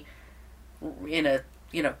money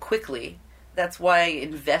quickly. that's why I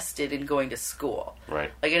invested in going to school.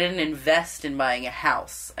 Right. Like, I didn't invest in buying a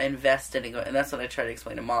house. I invested in going... And that's what I try to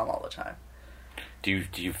explain to Mom all the time. Do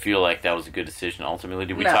you feel like that was a good decision ultimately?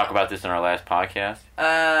 Did we No. talk about this in our last podcast?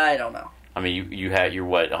 I don't know. I mean, you're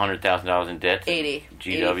what, $100,000 in debt? 80.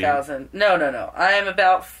 GW? 80,000. No. I am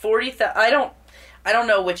about 40,000... I don't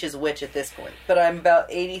know which is which at this point, but I'm about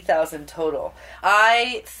 80,000 total.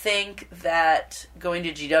 I think that going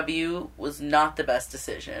to GW was not the best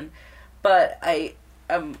decision, but I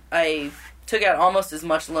took out almost as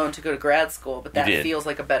much loan to go to grad school, but that feels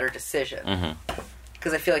like a better decision.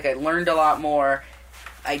 Because I feel like I learned a lot more.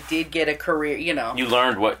 I did get a career, You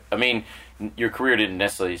learned what... I mean, your career didn't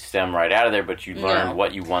necessarily stem right out of there, but you learned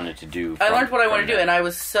what you wanted to do. I learned what I wanted to do, and I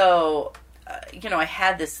was so... I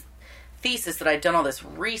had this thesis that I'd done all this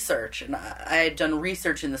research, and I had done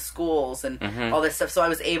research in the schools and all this stuff, so I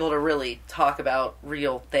was able to really talk about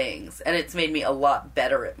real things, and it's made me a lot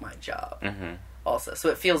better at my job also, so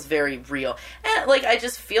it feels very real, and I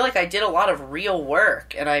just feel like I did a lot of real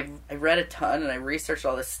work, and I read a ton, and I researched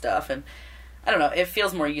all this stuff, and I don't know, it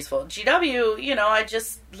feels more useful. GW, I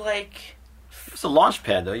just It's a launch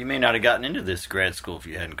pad, though. You may not have gotten into this grad school if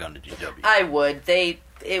you hadn't gone to GW. I would.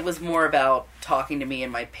 It was more about talking to me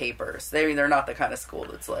in my papers. They're not the kind of school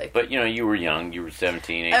that's like... But, you were young. You were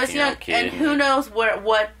 17, 18 I was young, kid. and who knows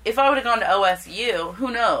what... If I would have gone to OSU,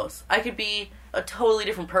 who knows? I could be a totally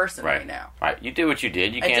different person right now. Right. You did what you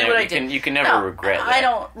did. You I did what I did. You can never regret that.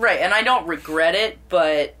 And I don't regret it,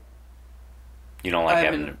 but... You don't like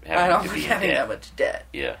having to be having in debt. that much debt.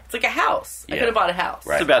 Yeah. It's like a house. Yeah. I could have bought a house.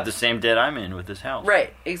 Right. It's about the same debt I'm in with this house.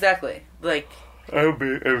 Right, exactly. I'll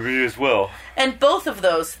be as well. And both of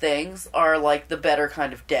those things are the better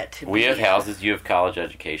kind of debt to We have houses, you have college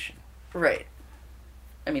education. Right.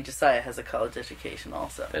 I mean, Josiah has a college education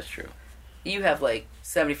also. That's true. You have 75%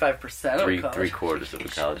 of a college Three-quarters of a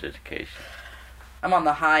college education. I'm on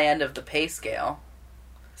the high end of the pay scale.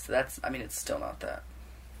 So it's still not that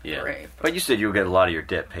great. But you said you'll get a lot of your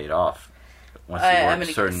debt paid off. Once you work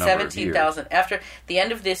a certain number of years. 17,000 after the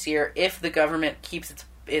end of this year. If the government keeps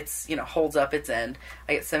its holds up its end,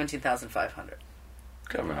 I get 17,500.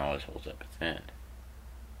 Government always holds up its end.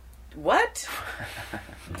 What?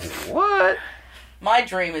 What? My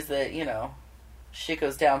dream is that shit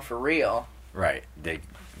goes down for real. Right.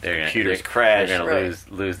 Computers crash. They're going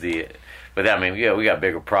to lose the... But that means we got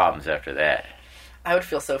bigger problems after that. I would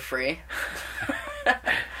feel so free.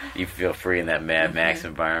 You feel free in that Mad Max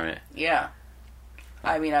environment. Yeah.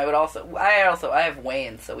 I mean, I have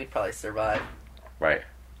Wayne, so we'd probably survive. Right.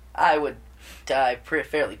 I would die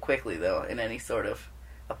fairly quickly, though, in any sort of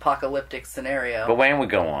apocalyptic scenario. But Wayne would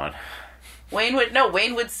go on. Wayne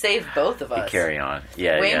would save both of us. He'd carry on.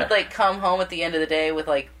 Yeah, Wayne would come home at the end of the day with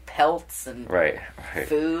pelts and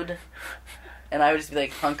food, and I would just be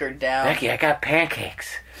hunkered down. Becky, I got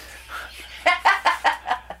pancakes.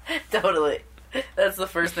 Totally. That's the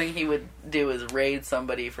first thing he would do is raid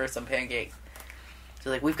somebody for some pancakes.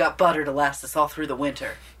 So we've got butter to last us all through the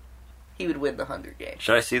winter. He would win the Hunger Games.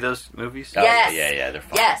 Should I see those movies? Yes. Oh, yeah, they're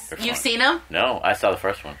fun. Yes. They're fun. You've seen them? No, I saw the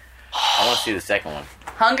first one. I want to see the second one.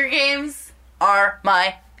 Hunger Games are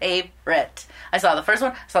my favorite. I saw the first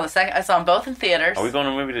one. I saw the second. I saw them both in theaters. Are we going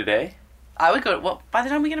to a movie today? I would go. Well, by the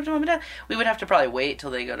time we get up to Mom and Dad, we would have to probably wait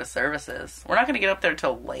till they go to services. We're not going to get up there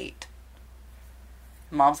till late.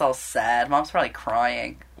 Mom's all sad. Mom's probably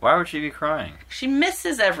crying. Why would she be crying? She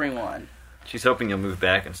misses everyone. She's hoping you'll move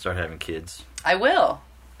back and start having kids. I will.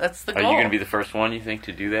 That's the goal. Are you going to be the first one, you think,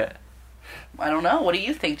 to do that? I don't know. What do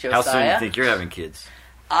you think, Josiah? How soon do you think you're having kids?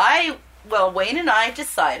 Wayne and I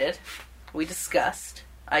decided, we discussed,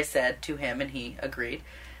 I said to him, and he agreed,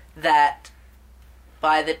 that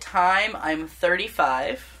by the time I'm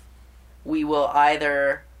 35, we will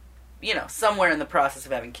either, somewhere in the process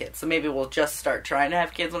of having kids. So maybe we'll just start trying to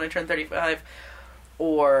have kids when I turn 35,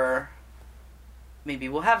 or maybe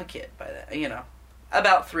we'll have a kid by then,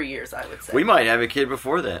 About 3 years, I would say. We might have a kid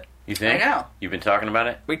before that. You think? I know. You've been talking about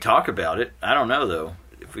it? We talk about it. I don't know, though,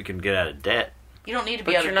 if we can get out of debt. You don't need to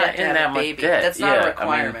be But out you're of not debt to in have that a much baby. debt. That's not Yeah, a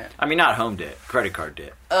requirement. I mean, not home debt, credit card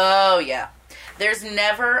debt. Oh, yeah. There's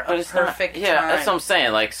never a perfect time. Yeah, that's what I'm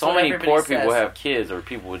saying. So what many everybody poor people says. have kids, or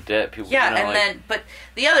people with debt. People, but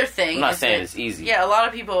the other thing I'm not is saying that, it's easy. Yeah, a lot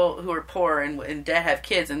of people who are poor and in debt have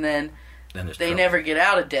kids, and then Then they never get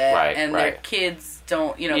out of debt, and their right. kids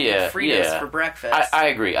don't, eat Fritos for breakfast. I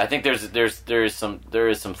agree. I think there is some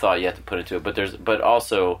thought you have to put into it, but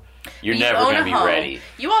also you're never own going to a be home. ready.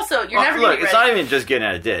 You're never going to be ready. Look, it's not even just getting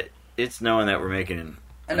out of debt. It's knowing that we're making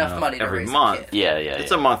enough money to every raise month. a kid. Yeah.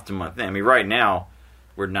 It's a month-to-month thing. I mean, right now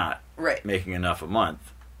we're not Right. making enough a month.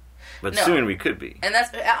 But No. soon we could be. And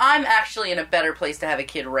I'm actually in a better place to have a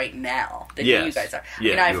kid right now than Yes. you guys are.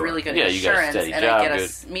 Yeah, I mean, I have you are. really good Yeah, you got a insurance, steady and job, I get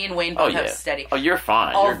good. me and Wayne both have steady. Oh, you're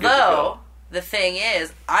fine. You're good to Although go. the thing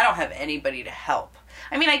is, I don't have anybody to help.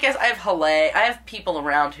 I mean, I guess I have people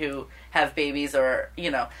around who have babies, or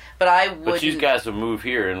but I wouldn't. But you guys will move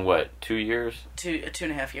here in what, 2 years?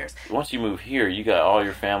 2.5 years. Once you move here, you got all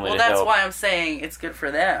your family Well, to that's help. why I'm saying it's good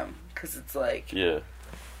for them, because it's like Yeah.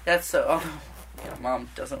 that's so. Although Mom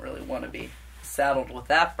doesn't really want to be saddled with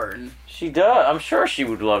that burden. She does. I'm sure she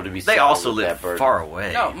would love to be They saddled also with live that burden. far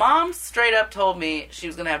away. No, Mom straight up told me she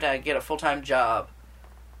was gonna have to get a full-time job.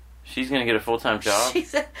 She's going to get a full-time job? She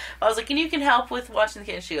said, I was like, "And you can help with watching the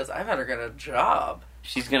kids." She goes, "I better get a job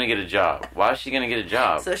She's going to get a job. Why is she going to get a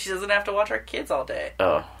job? so she doesn't have to watch our kids all day."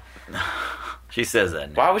 Oh. She says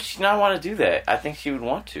that now. Why would she not want to do that? I think she would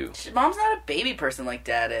want to. Mom's not a baby person like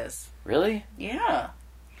Dad is. Really? Yeah.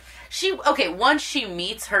 Once she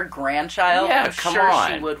meets her grandchild, Yeah, I'm come sure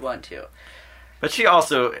on. she would want to. But she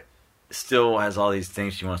also still has all these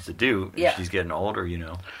things she wants to do. Yeah. She's getting older,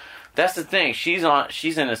 That's the thing. She's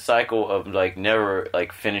in a cycle of never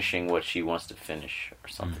finishing what she wants to finish or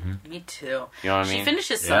something. Me too. You know what I mean? She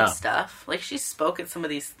finishes some stuff. Like, she spoke at some of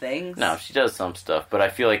these things. No, she does some stuff, but I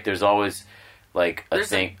feel like there's always a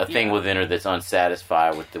thing within her that's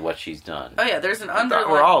unsatisfied with what she's done. Oh yeah, there's an underlying.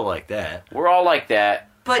 We're all like that. We're all like that.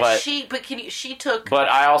 But she took. But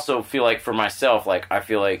I also feel like for myself, I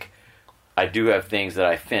feel like I do have things that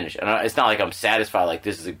I finish, and it's not like I'm satisfied. Like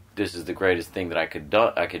this is the greatest thing that I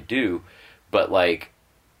could do, but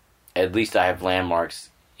at least I have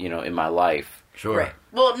landmarks, in my life. Sure. Right.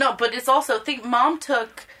 Well, no, but it's also Mom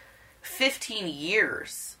took 15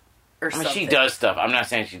 years or something. She does stuff. I'm not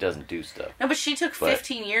saying she doesn't do stuff. No, but she took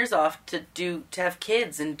 15 years off to have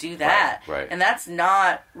kids and do that. Right. And that's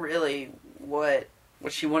not really what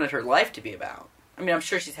she wanted her life to be about. I mean, I'm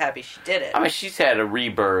sure she's happy she did it. I mean, she's had a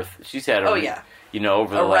rebirth. She's had over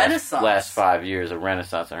the renaissance. last 5 years, a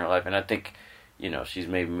renaissance in her life. And I think, she's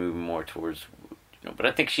maybe moving more towards, but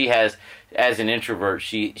I think she has, as an introvert,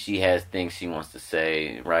 she has things she wants to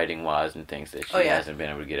say, writing-wise, and things that she hasn't been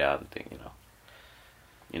able to get out and things,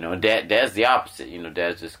 and Dad's the opposite.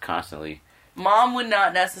 Dad's just constantly... Mom would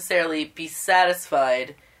not necessarily be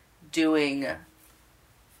satisfied doing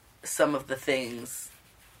some of the things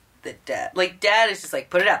that Dad is just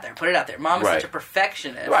put it out there. Mom is such a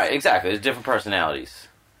perfectionist. Right, exactly. There's different personalities.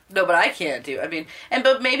 No, but I can't do. I mean,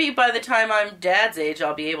 but maybe by the time I'm Dad's age,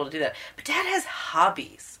 I'll be able to do that. But Dad has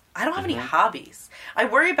hobbies. I don't have any hobbies. I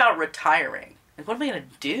worry about retiring. What am I going to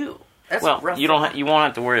do? That's rough. You won't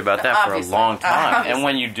have to worry about that Obviously. for a long time. Obviously. And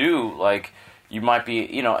when you do, you might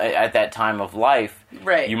be, at that time of life,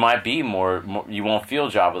 right? You might be more you won't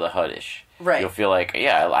feel Jabba the Huttish. Right. You'll feel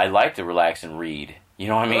I like to relax and read. You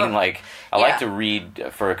know what I mean? I like to read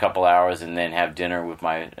for a couple hours and then have dinner with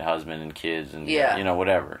my husband and kids and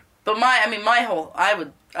whatever. But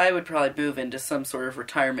I would probably move into some sort of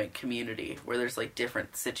retirement community where there's different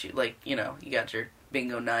you got your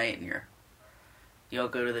bingo night and you all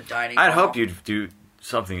go to the dining hall. I'd hope you'd do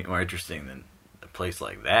something more interesting than a place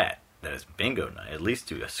like that. That is bingo night. At least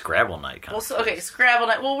do a Scrabble night kind of place. Scrabble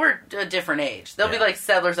night. Well, we're a different age. There'll be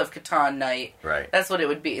Settlers of Catan night. Right. That's what it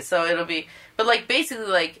would be. So it'll be, but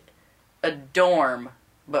basically a dorm,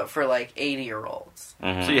 but for 80-year-olds.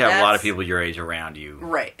 Mm-hmm. So you have a lot of people your age around you.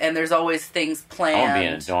 Right. And there's always things planned.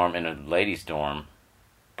 I won't be in a ladies' dorm,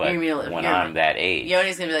 but when I'm that age.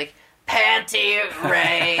 Yoni's going to be panty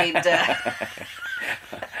raid.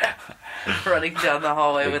 Running down the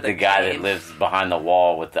hallway with the guy that lives behind the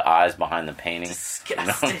wall with the eyes behind the painting.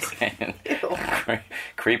 Disgusting.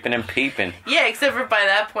 Creeping and peeping. Yeah, except for by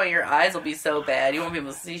that point your eyes will be so bad you won't be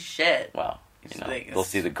able to see shit. Well, they'll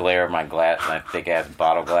see the glare of my thick ass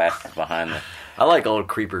bottle glasses behind the... I like old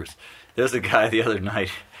creepers. There's a guy the other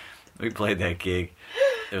night, we played that gig.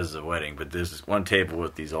 It was a wedding, but there's this one table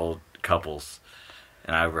with these old couples,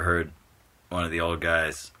 and I overheard one of the old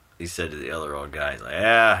guys, he said to the other old guy, he's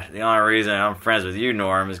the only reason I'm friends with you,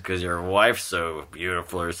 Norm, is because your wife's so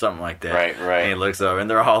beautiful, or something like that. Right. And he looks over, and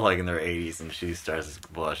they're all in their 80s, and she starts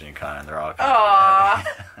blushing and they're all Aww,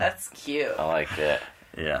 that's cute. I like that.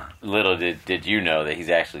 Yeah. Little did you know that he's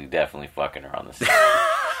actually definitely fucking her on the set.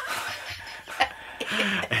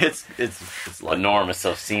 It's But Norm is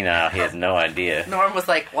so senile, he has no idea. Norm was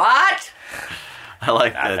like, what? I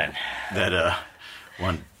like that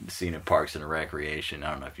one scene in Parks and Recreation. I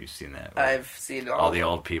don't know if you've seen that. I've seen all the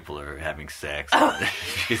old people are having sex.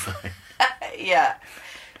 She's like... Yeah.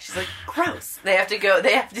 She's like, gross. They have to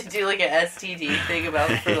do like an STD thing for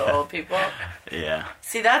the old people. Yeah.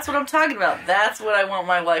 See, that's what I'm talking about. That's what I want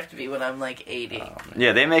my life to be when I'm like 80.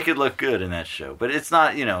 Yeah, they make it look good in that show. But it's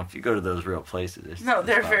not, if you go to those real places. They're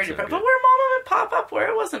very different. But where Mama and Pop Up, where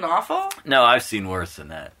it wasn't awful. No, I've seen worse than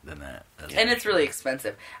that. And it's really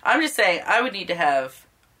expensive. I'm just saying, I would need to have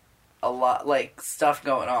a lot, like, stuff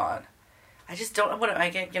going on. I just don't, what am I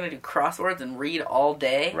going to do, crosswords and read all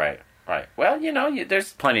day? Right. Well,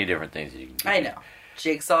 there's plenty of different things you can do. I know.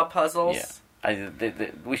 Jigsaw puzzles. Yeah.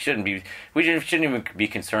 We shouldn't even be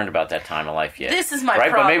concerned about that time of life yet. This is my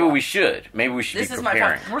problem. But maybe we should. Maybe we should be preparing.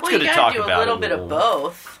 My problem. Well, you gotta do a little bit of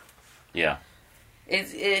both. Yeah.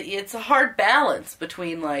 It's a hard balance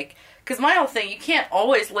between, like, because my whole thing, you can't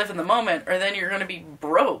always live in the moment or then you're going to be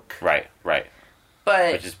broke. Right.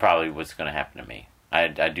 But which is probably what's going to happen to me. I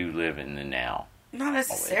do live in the now. Not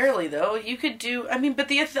necessarily, though. You could do, but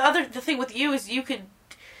the thing with you is you could,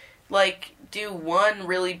 like, do one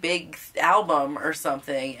really big album or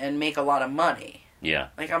something and make a lot of money. Yeah.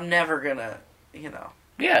 Like, I'm never gonna,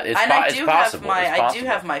 Yeah, it's possible. I do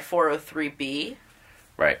have my 403B.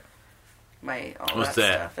 Right. What's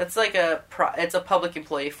that? Stuff. It's like it's a public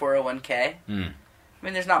employee 401k.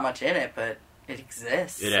 There's not much in it, but it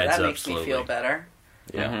exists. It adds that up makes slowly. me feel better.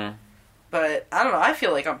 Yeah. Mm-hmm. But, I don't know, I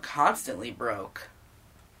feel like I'm constantly broke.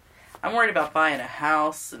 I'm worried about buying a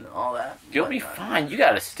house and all that. You'll be fine. You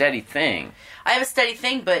got a steady thing. I have a steady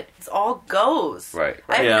thing, but it's all goes. Right.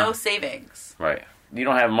 I have no savings. Right. You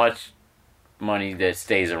don't have much money that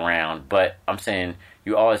stays around, but I'm saying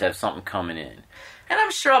you always have something coming in. And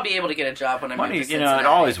I'm sure I'll be able to get a job when I'm Money, in Cincinnati. it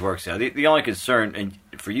always works out. The only concern, and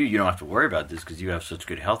for you don't have to worry about this because you have such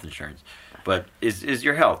good health insurance, but is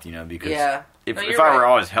your health, because if I were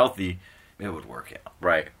always healthy, it would work out.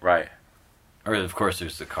 Right. Or, of course,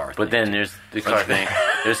 there's the car thing. But then there's the car thing.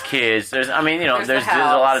 There's kids. There's a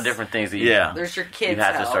lot of different things that There's your kids' you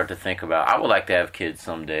have to start to think about. I would like to have kids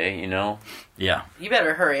someday, Yeah. You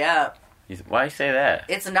better hurry up. Why you say that?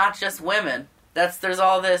 It's not just women. There's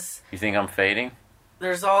all this... You think I'm fading?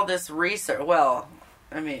 There's all this research. Well,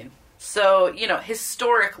 So,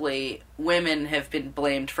 historically, women have been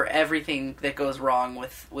blamed for everything that goes wrong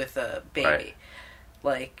with a baby. Right.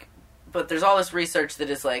 Like... But there's all this research that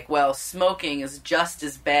is like, well, smoking is just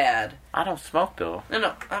as bad. I don't smoke, though.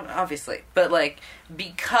 No, obviously. But, like,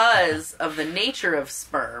 because of the nature of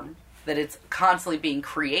sperm, that it's constantly being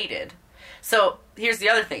created. So, here's the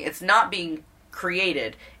other thing. It's not being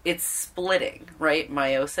created. It's splitting, right?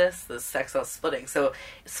 Meiosis, the sex cells splitting. So,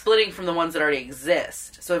 splitting from the ones that already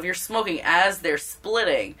exist. So, if you're smoking as they're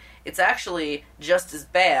splitting, it's actually just as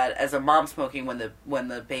bad as a mom smoking when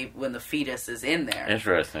the fetus is in there.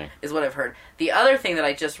 Interesting. Is what I've heard. The other thing that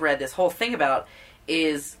I just read this whole thing about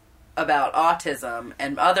is about autism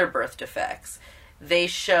and other birth defects. They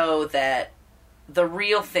show that the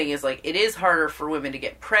real thing is, like, it is harder for women to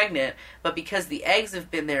get pregnant, but because the eggs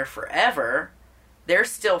have been there forever, they're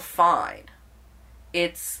still fine.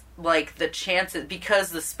 It's like the chances,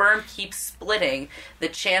 because the sperm keeps splitting, the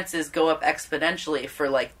chances go up exponentially for,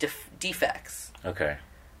 like, defects. Okay.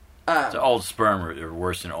 So old sperm are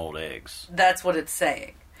worse than old eggs. That's what it's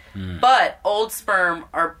saying. But old sperm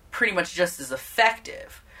are pretty much just as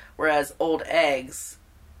effective, whereas old eggs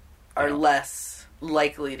are less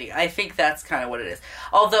likely to... I think that's kind of what it is.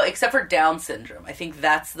 Although, except for Down syndrome, I think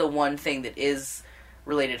that's the one thing that is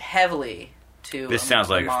related heavily to... This sounds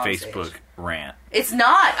like a mom's Facebook age. rant. It's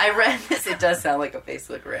not. I read this. It does sound like a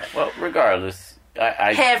Facebook rant. Well, regardless,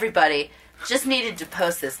 Hey, everybody. Just needed to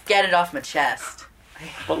post this. Get it off my chest.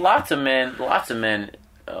 But lots of men,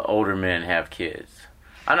 older men have kids.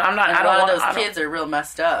 I'm not. And I a don't lot want of those kids are real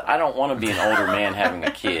messed up. I don't want to be an older man having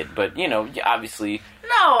a kid, but obviously,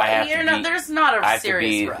 No, I there's not a have to serious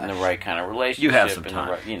be rush. in the right kind of relationship. You have some and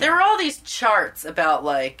time. There were all these charts about,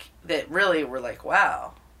 like, that really were like,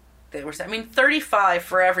 wow. They were. 35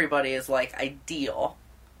 for everybody is, like, ideal.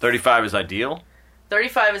 35 is ideal?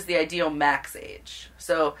 35 is the ideal max age.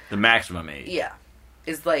 So The maximum age. yeah,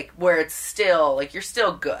 is like where it's still, like, you're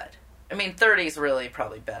still good. 30 is really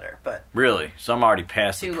probably better, but Really? So I'm already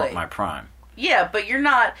past Too late. my prime. yeah, but you're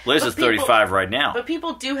not. Liz but is 35 right now. But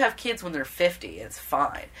people do have kids when they're 50. It's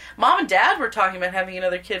fine. Mom and Dad were talking about having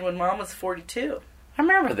another kid when Mom was 42. I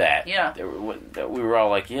remember that. Yeah. We were all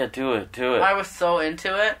like, yeah, do it. I was so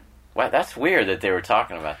into it. Wow, that's weird that they were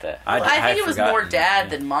talking about that. I think it was more Dad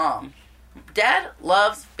than Mom. Dad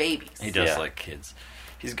loves babies. He does Yeah. like kids.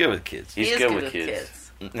 He's good with kids. He's He is good with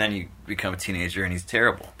kids. And then you become a teenager and he's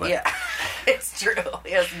terrible. But, Yeah, it's true.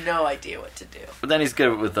 He has no idea what to do. But then he's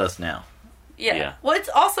good with us now. Yeah. Yeah. Well, it's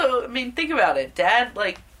also, think about it. Dad,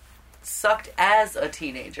 like, sucked as a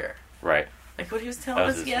teenager. Right. Like what he was telling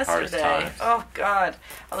was us his hardest yesterday. times. Oh, God.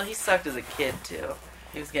 Although he sucked as a kid, too.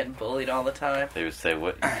 He was getting bullied all the time. They would say,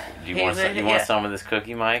 "What? Do you He want? was- You want yeah. some of this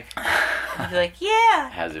cookie, Mike?" I'd be like, yeah.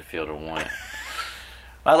 How does it feel to want it?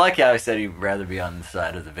 I like how he said he'd rather be on the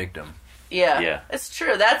side of the victim. Yeah. Yeah. It's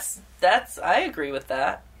true. That's, I agree with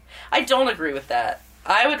that. I don't agree with that.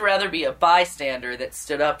 I would rather be a bystander that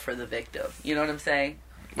stood up for the victim. You know what I'm saying?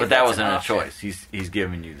 But If that that's wasn't an a option. choice. He's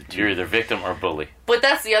giving you the two. You're either victim or bully. But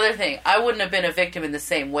that's the other thing. I wouldn't have been a victim in the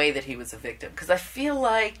same way that he was a victim. Because I feel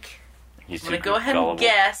like, He's I'm going too to go ahead gullible. and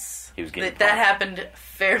guess He was getting that punked. happened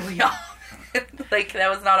fairly often. Like, that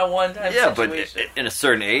was not a one-time Yeah, but situation. in a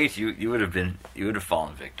certain age, you would have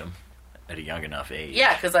fallen victim at a young enough age.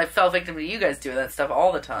 Yeah, because I fell victim to you guys doing that stuff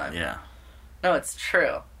all the time. Yeah. No, it's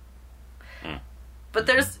true. Hmm. But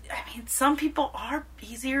some people are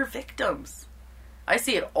easier victims. I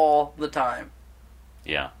see it all the time.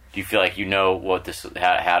 Yeah. Do you feel like you know what this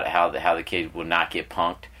how the kid will not get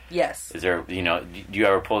punked? Yes. Is there, do you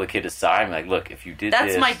ever pull the kid aside and be like, look, if you did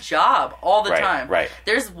That's this... my job all the Right, time. right.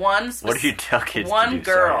 There's one What do you tell kids one to do?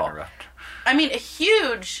 girl. Sorry to interrupt. I mean, a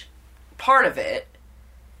huge part of it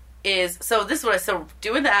is... So this is what so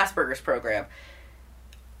doing the Asperger's program,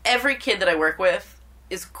 every kid that I work with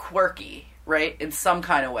is quirky, right? In some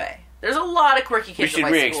kind of way. There's a lot of quirky We kids should in my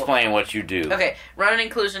school. re-explain what you do. Okay, run an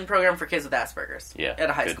inclusion program for kids with Asperger's. Yeah, At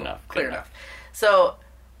a high good school. enough, good Clear enough. enough. So,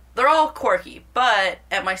 they're all quirky, but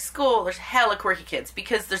at my school, there's hella quirky kids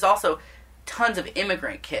because there's also tons of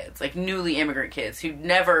immigrant kids, like newly immigrant kids who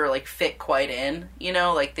never, like, fit quite in,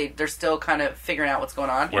 like, they're still kind of figuring out what's going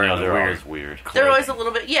on. You know, they're Weird. always weird. They're always a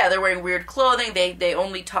little bit, they're wearing weird clothing, they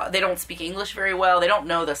only talk, they don't speak English very well, they don't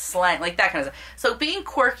know the slang, like that kind of stuff. So being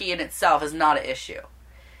quirky in itself is not an issue.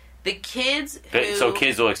 The kids who... So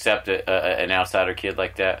kids will accept an outsider kid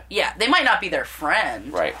like that? Yeah, they might not be their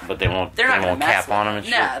friend. Right, but they won't, They're not going to mess cap with on them and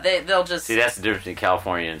shit? No, they'll just... See, that's the difference between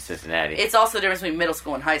California and Cincinnati. It's also the difference between middle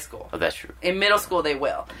school and high school. Oh, that's true. In middle school, they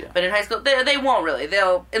will. Yeah. But in high school, they won't really.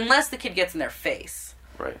 They'll... Unless the kid gets in their face.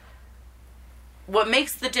 Right. What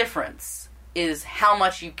makes the difference is how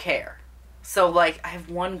much you care. So, like, I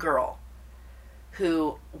have one girl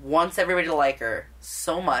who wants everybody to like her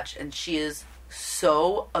so much, and she is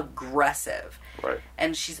so aggressive. Right.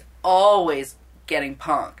 And she's always getting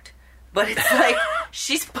punked. But it's like,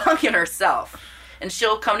 she's punking herself. And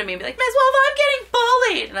she'll come to me and be like, Ms. Wolf, I'm getting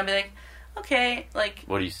bullied. And I'll be like, okay, like...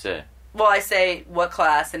 What do you say? Well, I say what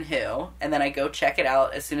class and who, and then I go check it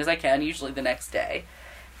out as soon as I can, usually the next day.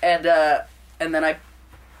 And then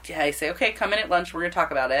I say, okay, come in at lunch, we're going to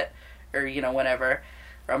talk about it. Or, whenever.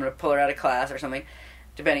 Or I'm going to pull her out of class or something,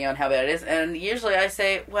 depending on how bad it is. And usually I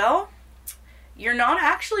say, well... You're not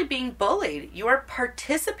actually being bullied. You are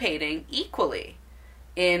participating equally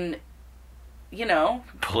in,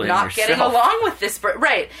 Bullying not getting yourself. along with this.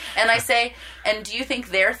 Right. And I say, and do you think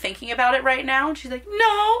they're thinking about it right now? And she's like,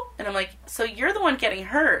 no. And I'm like, so you're the one getting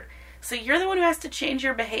hurt. So you're the one who has to change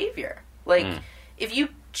your behavior. Like, if you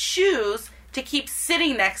choose to keep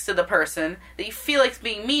sitting next to the person that you feel like is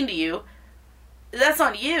being mean to you, that's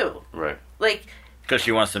on you. Right. Like... Because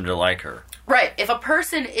she wants them to like her. Right. If a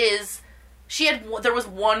person is... There was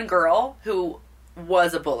one girl who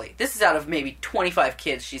was a bully. This is out of maybe 25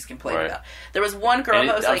 kids she's complaining Right. about. There was one girl who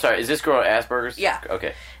I was I'm like... sorry, is this girl Asperger's? Yeah.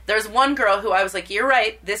 Okay. There's one girl who I was like, you're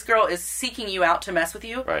right, this girl is seeking you out to mess with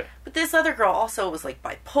you. Right. But this other girl also was like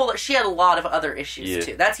bipolar. She had a lot of other issues Yeah.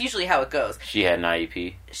 too. That's usually how it goes. She had an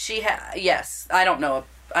IEP? She had... Yes. I don't know.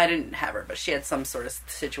 I didn't have her, but she had some sort of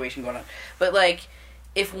situation going on. But like,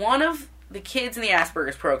 if one of the kids in the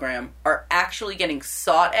Asperger's program are actually getting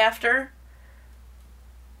sought after...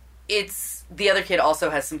 It's the other kid also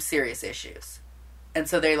has some serious issues, and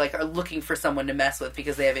so they are looking for someone to mess with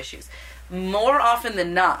because they have issues. More often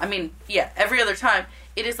than not, every other time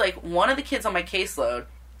it is like one of the kids on my caseload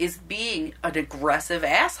is being an aggressive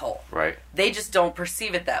asshole. Right. They just don't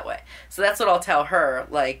perceive it that way. So that's what I'll tell her.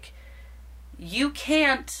 Like, you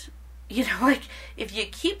can't, if you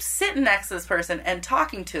keep sitting next to this person and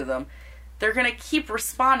talking to them, they're gonna keep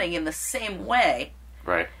responding in the same way.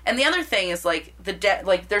 Right. And the other thing is,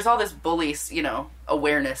 there's all this bully,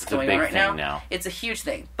 awareness going on right now. It's a huge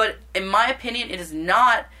thing. But in my opinion, it is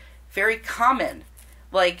not very common.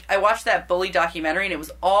 Like, I watched that bully documentary, and it was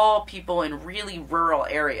all people in really rural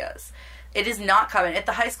areas. It is not common. At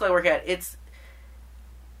the high school I work at, it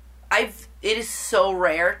is so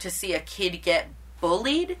rare to see a kid get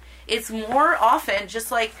bullied. It's more often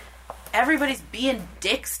just, everybody's being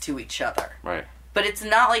dicks to each other. Right. But it's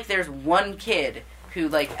not like there's one kid who,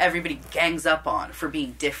 everybody gangs up on for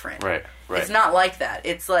being different. Right. It's not like that.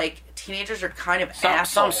 It's like teenagers are kind of assholes.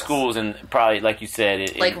 Some schools, and probably, like you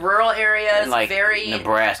said... like rural areas, like very...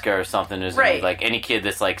 Nebraska or something. There's like any kid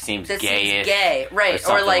that's like seems gayish. Seems gay, right.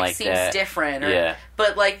 Or like seems that. Different. Or,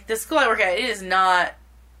 but like the school I work at, it is not...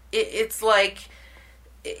 It's like...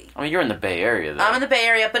 I mean, you're in the Bay Area, though. I'm in the Bay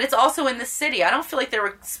Area, but it's also in the city. I don't feel like there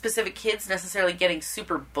were specific kids necessarily getting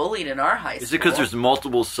super bullied in our high school. Is it because there's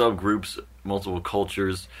multiple subgroups, multiple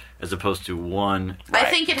cultures, as opposed to one? I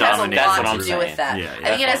think it has a lot to do with that. Yeah, I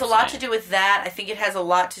think it has a lot to do with that. I think it has a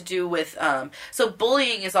lot to do with... so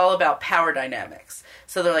bullying is all about power dynamics.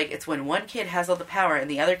 So they're like, it's when one kid has all the power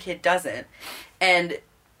and the other kid doesn't. And,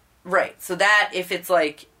 right, so that, if it's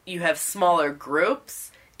like you have smaller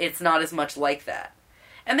groups, it's not as much like that.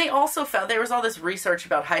 And they also found, there was all this research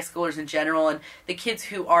about high schoolers in general, and the kids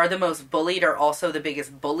who are the most bullied are also the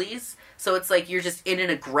biggest bullies. So it's like you're just in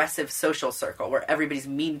an aggressive social circle where everybody's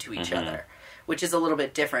mean to each other, which is a little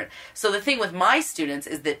bit different. So the thing with my students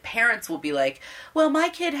is that parents will be like, well, my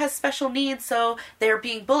kid has special needs, so they're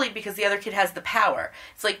being bullied because the other kid has the power.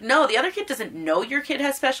 It's like, no, the other kid doesn't know your kid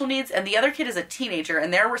has special needs, and the other kid is a teenager,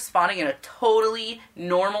 and they're responding in a totally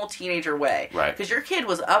normal teenager way. Right. Because your kid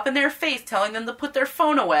was up in their face telling them to put their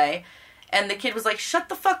phone away, and the kid was like, shut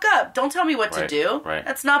the fuck up, don't tell me what to do. Right.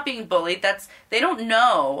 That's not being bullied. They don't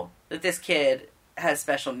know that this kid has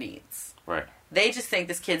special needs. Right. They just think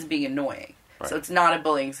this kid's being annoying. Right. So it's not a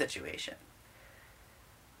bullying situation.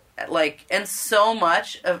 Like, and so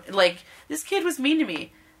much of, like, this kid was mean to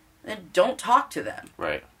me, and don't talk to them.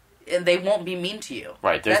 Right. And they won't be mean to you.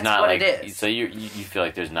 Right. There's That's not what like, it is. so you feel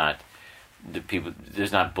like there's not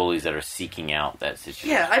there's not bullies that are seeking out that situation.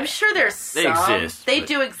 Yeah, I'm sure there's some. They exist. They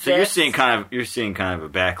do exist. So you're seeing kind of a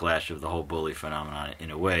backlash of the whole bully phenomenon. In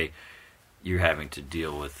a way, you're having to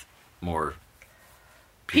deal with more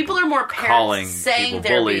people are more calling parents saying people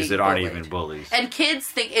they're bullies being that aren't bullied. even bullies. And kids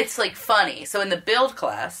think it's like funny. So in the build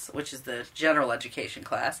class, which is the general education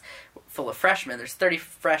class, full of freshmen, there's 30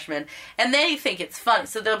 freshmen, and they think it's funny.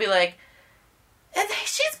 So they'll be like,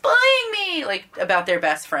 she's bullying me, like about their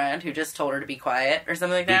best friend who just told her to be quiet or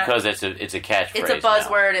something like that. Because it's a catchphrase. It's a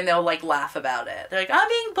buzzword, and they'll like laugh about it. They're like, I'm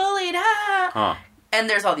being bullied, ah. Huh. And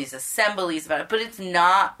there's all these assemblies about it, but it's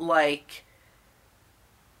not like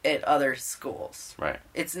at other schools. Right.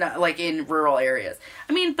 It's not like in rural areas.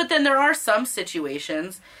 I mean, but then there are some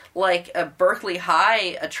situations, like a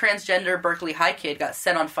transgender Berkeley High kid got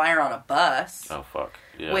set on fire on a bus. Oh, fuck.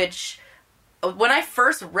 Yeah. Which, when I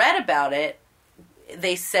first read about it,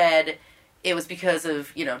 they said it was because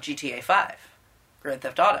of, GTA 5, Grand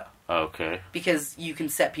Theft Auto. Okay. Because you can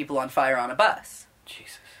set people on fire on a bus.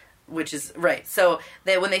 Jesus. Which is, right. So,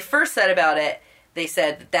 when they first said about it, they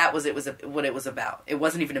said that was what it was about. It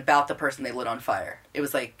wasn't even about the person they lit on fire. It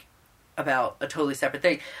was, like, about a totally separate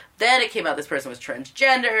thing. Then it came out this person was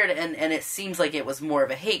transgendered, and it seems like it was more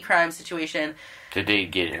of a hate crime situation. Did they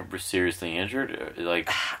get seriously injured? Like,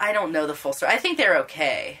 I don't know the full story. I think they're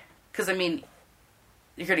okay. Because, I mean,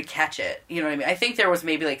 you're going to catch it. You know what I mean? I think there was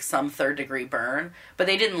maybe, like, some third-degree burn, but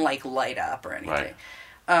they didn't, like, light up or anything.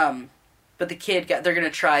 Right. But the kid they're going to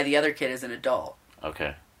try the other kid as an adult.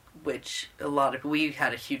 Okay. Which we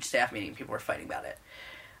had a huge staff meeting. People were fighting about it.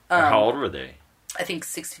 How old were they? I think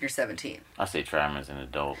 16 or 17. I say try him as an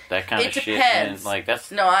adult. That kind of shit. It depends. Man, like,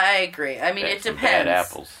 that's... No, I agree. I mean, it depends. Bad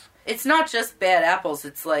apples. It's not just bad apples.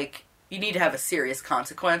 It's like, you need to have a serious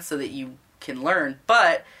consequence so that you can learn.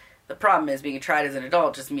 But the problem is being tried as an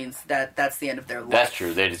adult just means that that's the end of their life. That's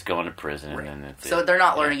true. They just go into prison right. and then that's so it. they're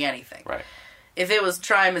not learning anything. Right. If it was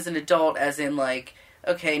try him as an adult, as in like,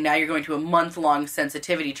 okay, now you're going to a month-long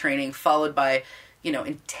sensitivity training followed by,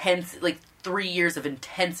 intense, like 3 years of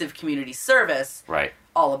intensive community service. Right.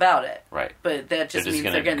 All about it. Right. But that just means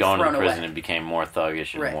they're getting go thrown into prison away. and became more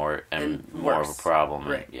thuggish and right. more of a problem.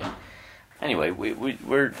 Right. And, yeah. Anyway,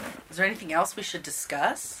 we're... Is there anything else we should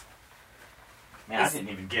discuss? Man, I didn't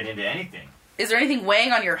even get into anything. Is there anything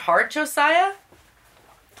weighing on your heart, Josiah?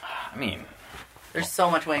 I mean... There's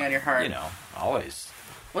so much weighing on your heart. Always.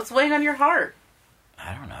 What's weighing on your heart?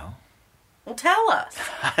 I don't know. Well, tell us.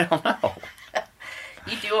 I don't know.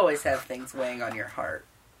 You do always have things weighing on your heart.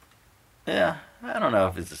 Yeah, I don't know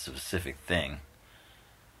if it's a specific thing.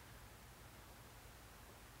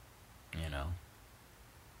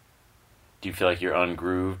 Do you feel like you're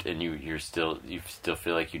ungrooved and you still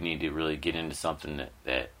feel like you need to really get into something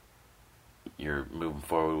that you're moving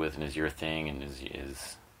forward with and is your thing and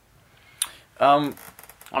is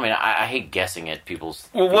I mean, I hate guessing at people's...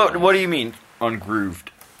 Well, what do you mean, ungrooved?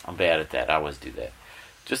 I'm bad at that. I always do that.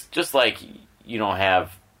 Just like you don't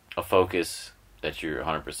have a focus that you're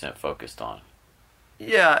 100% focused on.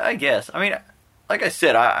 Yeah, I guess. I mean, like I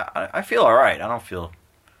said, I feel all right. I don't feel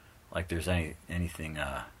like there's anything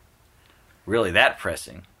really that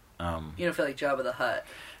pressing. You don't feel like Jabba the Hutt.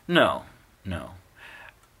 No.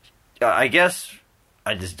 I guess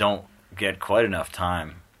I just don't get quite enough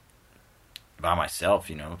time by myself,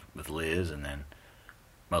 with Liz, and then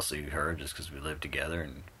mostly her, just because we live together,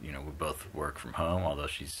 and we both work from home. Although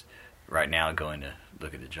she's right now going to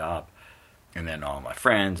look at a job, and then all my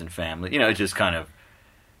friends and family. It's just kind of.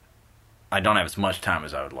 I don't have as much time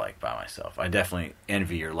as I would like by myself. I definitely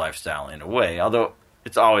envy your lifestyle in a way, although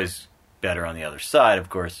it's always better on the other side. Of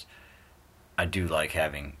course, I do like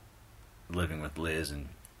living with Liz and,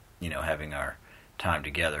 having our time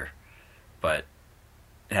together. But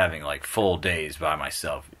having, like, full days by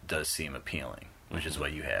myself does seem appealing, which is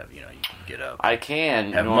what you have. You can get up. I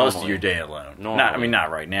can have normally. most of your day alone. Normally. Not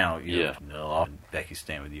right now. Yeah. Often Becky's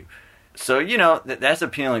staying with you. So, that's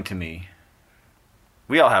appealing to me.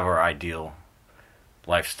 We all have our ideal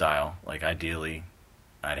lifestyle. Like, ideally,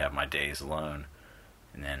 I'd have my days alone,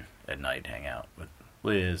 and then at night hang out with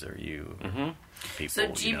Liz or you. Mm-hmm. People, so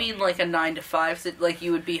do you mean like a 9 to 5? So like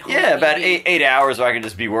you would be home? Yeah, about 8 hours, where I could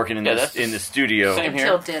just be working in the studio same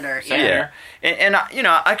until here. dinner. Same yeah. here. And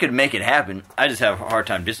I could make it happen. I just have a hard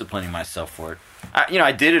time disciplining myself for it.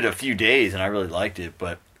 I did it a few days and I really liked it,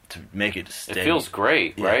 but to make it steady, it feels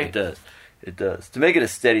great, yeah, right? It does. It does. To make it a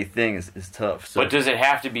steady thing is tough. So. But does it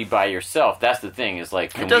have to be by yourself? That's the thing. Is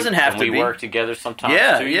like it doesn't have to be. Can we work together sometimes?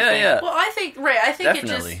 Yeah, too, yeah. Well, I think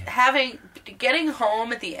Definitely. it just getting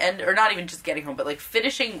home at the end, or not even just getting home, but like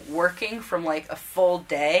finishing working from like a full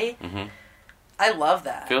day. Mm-hmm. I love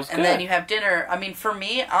that. Feels and good. then you have dinner. I mean, for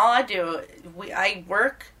me, all I do, I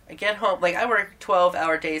work. I get home, like I work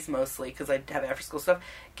 12-hour days mostly because I have after school stuff.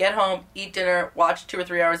 Get home, eat dinner, watch 2 or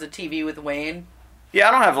 3 hours of TV with Wayne. Yeah,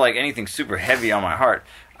 I don't have, like, anything super heavy on my heart.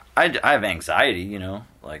 I have anxiety,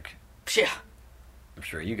 like... Yeah. I'm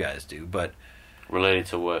sure you guys do, but... Related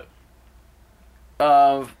to what?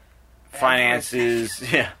 Finances,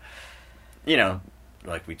 yeah.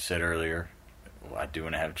 Like we said earlier, I do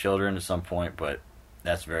want to have children at some point, but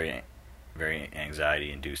that's very, very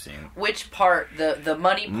anxiety-inducing. Which part? The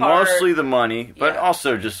money part? Mostly the money, but Yeah.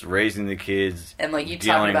 also just raising the kids. And like you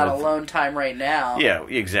talking about alone time right now. Yeah,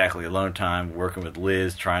 exactly. Alone time, working with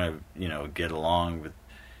Liz, trying to, get along with...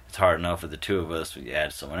 It's hard enough with the two of us, you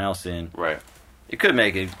add someone else in. Right. It could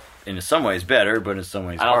make it, in some ways, better, but in some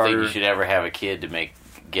ways I don't harder. think you should ever have a kid to make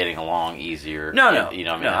getting along easier. No. You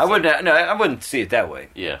know what I mean? No, I wouldn't. No, I wouldn't see it that way.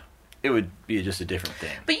 Yeah. It would be just a different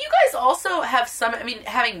thing. But you guys also have some... I mean,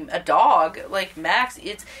 having a dog, like Max,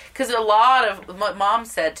 it's... Because a lot of... What Mom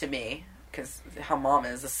said to me, because how Mom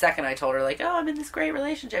is, the second I told her, like, oh, I'm in this great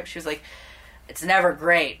relationship, she was like, it's never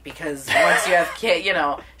great, because once you have kids,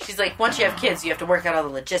 she's like, once you have kids, you have to work out all the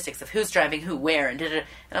logistics of who's driving who where, and da-da-da.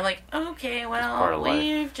 And I'm like, okay, well,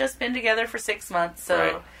 we've just been together for 6 months, so...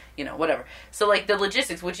 Right. Whatever. So, like, the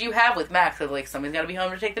logistics, which you have with Max, of, like, somebody's got to be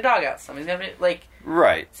home to take the dog out. Somebody's got to be, like...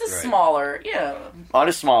 Right. It's a smaller, On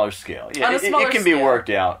a smaller scale. Yeah, On a smaller it can be scale.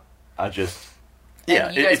 worked out. I just... Yeah,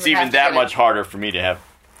 And you guys it's would have even to that get much harder for me to have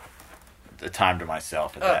the time to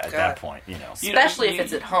myself at God. that point, Especially if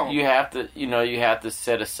it's at home. You have to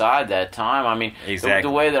set aside that time. I mean, Exactly.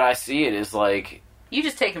 the way that I see it is like... You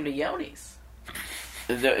just take him to Yoni's.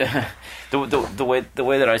 The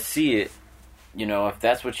way that I see it, if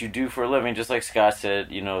that's what you do for a living, just like Scott said,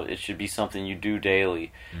 it should be something you do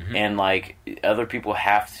daily. Mm-hmm. And, like, other people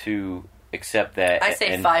have to accept that. I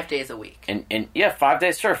say 5 days a week. And yeah, 5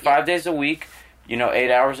 days, sure. 5 days a week,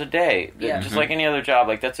 8 hours a day. Yeah. Just like any other job.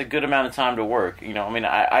 Like, that's a good amount of time to work.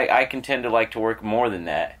 I can tend to like to work more than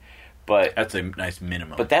that. But That's a nice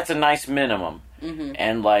minimum. But that's a nice minimum. Mm-hmm.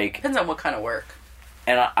 And, like... Depends on what kind of work.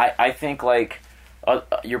 And I think, like...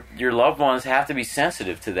 your loved ones have to be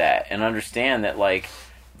sensitive to that and understand that, like,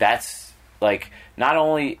 that's, like, not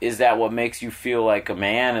only is that what makes you feel like a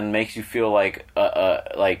man and makes you feel like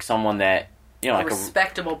someone that, like a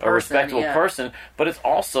respectable person, but it's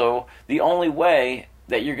also the only way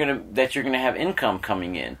that you're gonna have income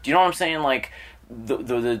coming in. Do you know what I'm saying? Like,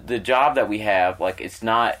 the job that we have, like, it's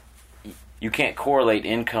not, you can't correlate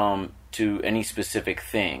income to any specific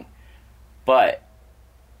thing, but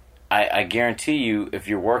I guarantee you, if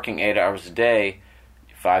you're working 8 hours a day,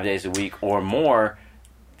 5 days a week or more,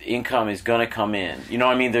 the income is going to come in. You know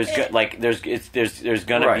what I mean? There's going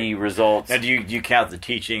to be results. Now, do you count the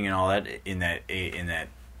teaching and all that in that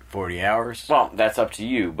 40 hours? Well, that's up to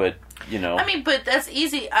you, but I mean, but that's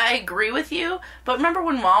easy. I agree with you. But remember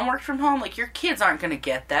when Mom worked from home? Like, your kids aren't going to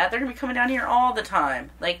get that. They're going to be coming down here all the time.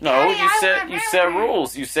 Like, no, hey, you set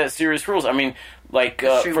rules. You set serious rules. I mean, like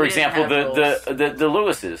for example, the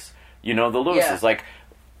Lewises. The Lewises, Yeah. like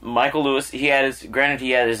Michael Lewis, he had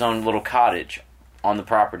his own little cottage on the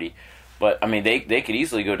property. But, I mean, they could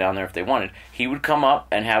easily go down there if they wanted. He would come up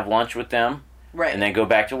and have lunch with them. Right. And then go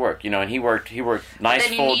back to work. And he worked nice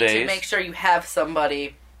full days. Then you need to make sure you have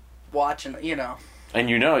somebody watching, And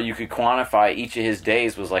you could quantify each of his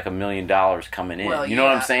days was like $1 million coming in. Well, you know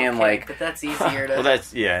what I'm saying? Okay, but that's easier to... Well,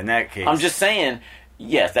 in that case... I'm just saying,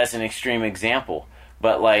 yes, that's an extreme example.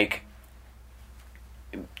 But, like,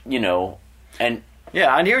 and...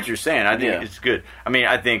 Yeah, I hear what you're saying. I think it's good. I mean,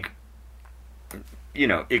 I think,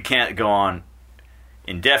 it can't go on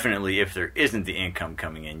indefinitely if there isn't the income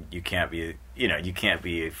coming in. You can't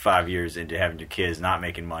be 5 years into having your kids not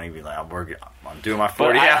making money, be like, I'm doing my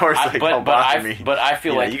 40 hours. Don't bother me. But I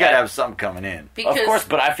feel like you got to have something coming in. Because, of course,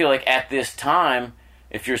 but I feel like at this time,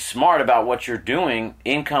 if you're smart about what you're doing,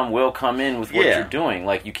 income will come in with what you're doing.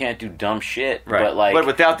 Like, you can't do dumb shit. Right. But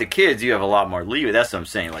without the kids, you have a lot more leeway. That's what I'm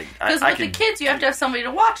saying. Like, because with the kids, you have to have somebody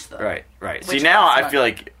to watch them. Right. See, now I feel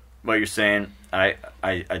like what you're saying, I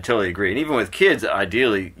totally agree. And even with kids,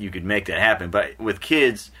 ideally, you could make that happen. But with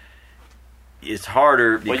kids, it's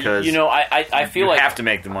harder because I feel you like have to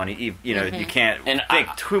make the money. You can't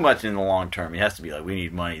think too much in the long term. It has to be like, we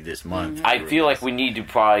need money this month. I feel like we need to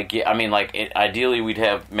probably get. I mean, like ideally, we'd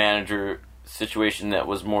have manager situation that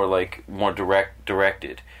was more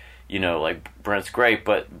directed. Like Brent's great,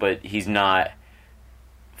 but he's not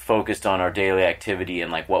focused on our daily activity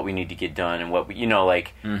and like what we need to get done and what we,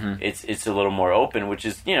 it's a little more open, which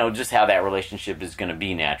is just how that relationship is going to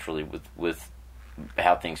be naturally with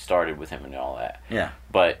how things started with him and all that. Yeah.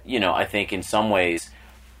 But, I think in some ways,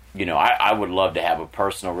 I would love to have a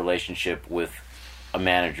personal relationship with a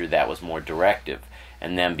manager that was more directive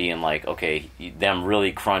and them being like, okay, them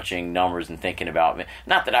really crunching numbers and thinking about me.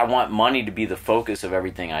 Not that I want money to be the focus of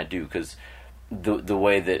everything I do, because the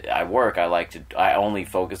way that I work, I only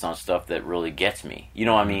focus on stuff that really gets me,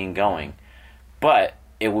 going. But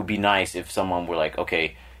it would be nice if someone were like,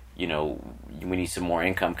 okay, we need some more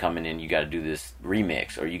income coming in. You got to do this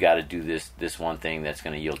remix, or you got to do this one thing that's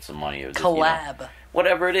going to yield some money, or this, collab,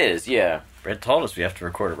 whatever it is. Yeah, Brett told us we have to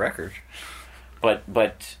record a record.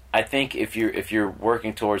 But I think if you're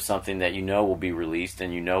working towards something that will be released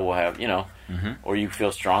and will have or you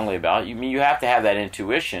feel strongly about, you have to have that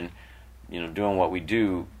intuition, doing what we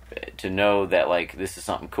do, to know that like this is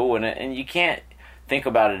something cool, and you can't think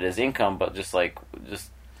about it as income, but just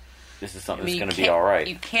this is something that's going to be all right.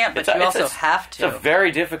 You can't, but you also have to. It's a very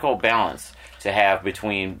difficult balance to have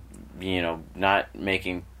between, not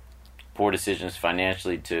making poor decisions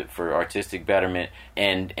financially for artistic betterment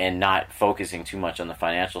and not focusing too much on the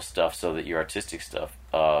financial stuff so that your artistic stuff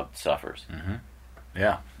suffers. Mm-hmm.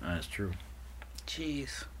 Yeah, that's true.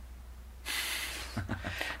 Jeez.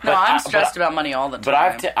 No, I'm stressed about money all the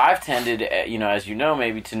time. But I've tended, as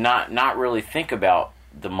maybe to not really think about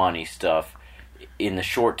the money stuff in the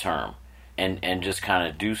short term, and just kind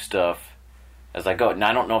of do stuff as I go. And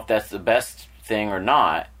I don't know if that's the best thing or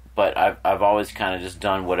not, but I've always kind of just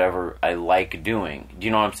done whatever I like doing. Do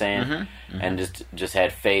you know what I'm saying? Mm-hmm. Mm-hmm. And just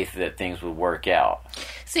had faith that things would work out.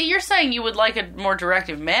 See, you're saying you would like a more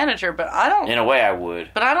directive manager, but I don't. In a way, I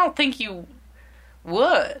would. But I don't think you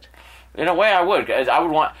would. In a way, I would. I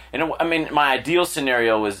would want. My ideal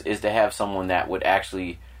scenario is to have someone that would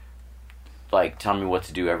actually like tell me what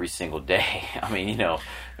to do every single day.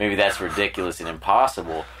 Maybe that's ridiculous and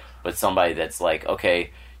impossible, but somebody that's like,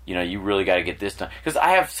 okay, you really got to get this done, because I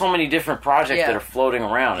have so many different projects that are floating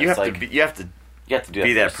around. You have to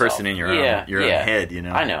be that person in your own head.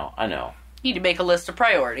 I know. You need to make a list of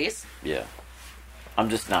priorities. Yeah, I'm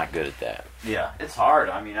just not good at that. Yeah, it's hard.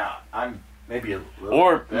 I'm maybe a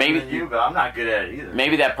little better than you, but I'm not good at it either.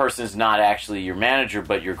 Maybe that person's not actually your manager,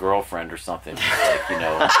 but your girlfriend or something. Like,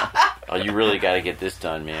 oh, you really got to get this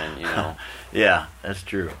done, man. Yeah, that's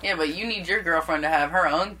true. Yeah, but you need your girlfriend to have her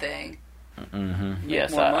own thing. Mm-hmm.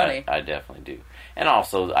 Yes, I definitely do. And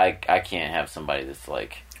also, I can't have somebody that's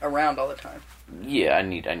like around all the time. Yeah, I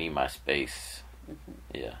need my space.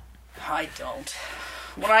 Mm-hmm. Yeah. I don't.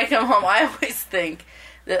 When I come home, I always think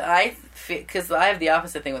that because I have the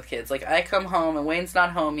opposite thing with kids. Like, I come home and Wayne's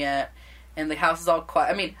not home yet, and the house is all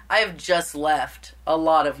quiet. I have just left a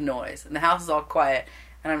lot of noise, and the house is all quiet,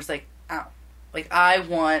 and I'm just like, ow. Like, I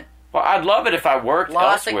want... Well, I'd love it if I worked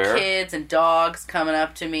elsewhere. Lots of kids and dogs coming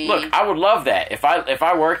up to me. Look, I would love that. If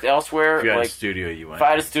I worked elsewhere... If you had a studio you went. If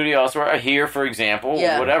I had a studio elsewhere, here, for example,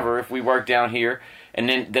 whatever, if we worked down here, and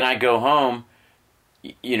then I go home,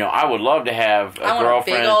 I would love to have a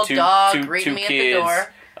girlfriend, a big old dog two greeting me kids, at the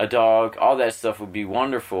door. A dog, all that stuff would be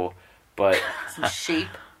wonderful, but... Some sheep.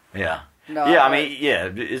 Yeah. No, yeah,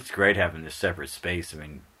 it's great having this separate space.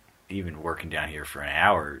 Even working down here for an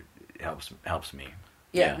hour helps me.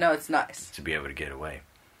 Yeah, no, it's nice. To be able to get away.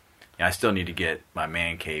 I still need to get my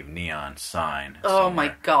man cave neon sign. Oh somewhere.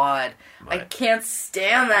 my god. I But- can't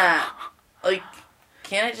stand that. Like,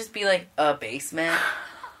 can't it just be like a basement?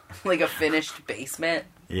 Like a finished basement?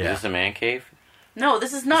 Is Yeah. this a man cave? No,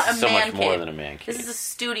 this is not This is a so man much cave. more than a man cave. This is a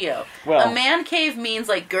studio. Well- a man cave means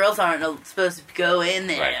like girls aren't supposed to go in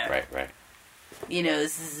there. Right. You know,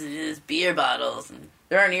 this is beer bottles, and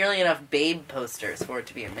there aren't nearly enough babe posters for it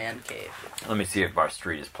to be a man cave. Let me see if our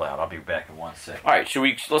street is plowed. I'll be back in 1 second. All right,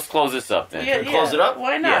 let's close this up then. Yeah, close it up?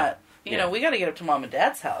 Why not? Yeah. You know, we got to get up to mom and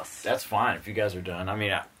dad's house. That's fine if you guys are done. I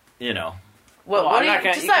mean, you know. What? Well, What I'm not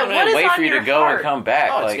gonna, Josiah, you what is wait on for you your to go heart? and come back.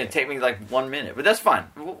 Oh, it's like, going to take me like 1 minute, but that's fine.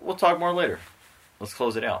 We'll talk more later. Let's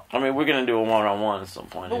close it out. I mean, we're gonna do a one-on-one at some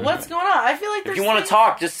point. But anyway. what's going on? I feel like If there's you want to things-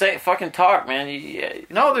 talk, just say fucking talk, man. Yeah.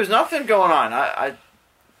 No, there's nothing going on. I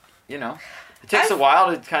you know, it takes a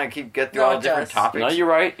while to kind of get through No, all it the different does. topics. No, you're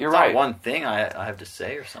right. You're It's not right. one thing I have to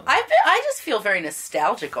say or something. I just feel very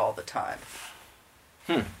nostalgic all the time.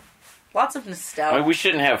 Lots of I nostalgia. mean, we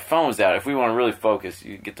shouldn't have phones out. If we want to really focus,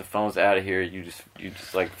 you get the phones out of here. You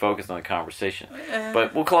just like focus on the conversation.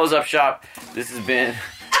 But we'll close up shop. This has been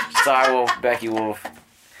Josiah Wolf, Becky Wolf,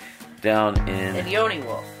 down and in Yoni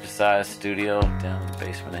Wolf. Josiah's studio, down in the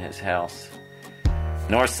basement of his house,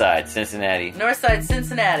 Northside, Cincinnati. Northside,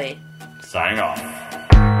 Cincinnati. Signing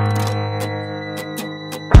off.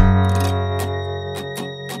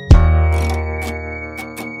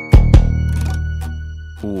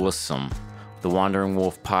 Awesome. The Wandering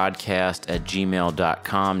Wolf Podcast at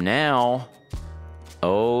gmail.com. Now,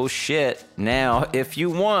 oh shit, now if you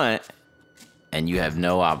want, and you have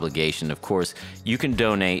no obligation, of course, you can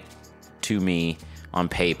donate to me on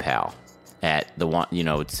PayPal at the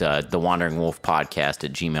Wandering Wolf Podcast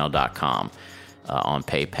at gmail.com on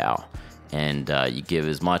PayPal. And you give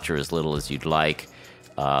as much or as little as you'd like.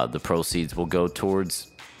 The proceeds will go towards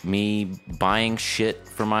me buying shit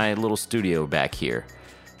for my little studio back here.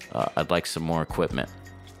 I'd like some more equipment,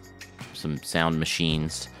 some sound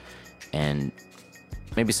machines, and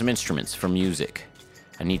maybe some instruments for music.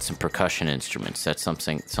 I need some percussion instruments. That's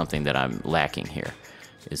something that I'm lacking here,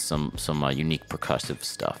 is some unique percussive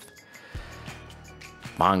stuff.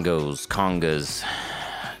 Bongos, congas,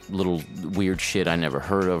 little weird shit I never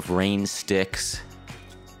heard of. Rain sticks.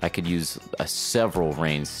 I could use several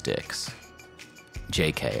rain sticks.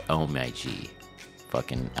 JK, oh my G,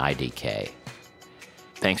 fucking IDK.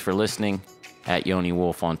 Thanks for listening. At Yoni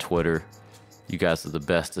Wolf on Twitter. You guys are the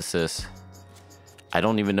best assist. I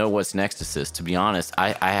don't even know what's next assist. To be honest,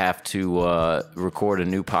 I have to record a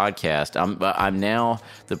new podcast. I'm now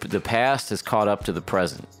the past has caught up to the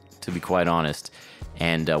present. To be quite honest,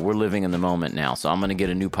 and we're living in the moment now. So I'm gonna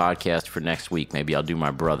get a new podcast for next week. Maybe I'll do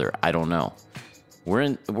my brother. I don't know.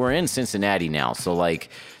 We're in Cincinnati now, so like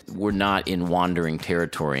we're not in wandering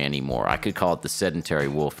territory anymore. I could call it the sedentary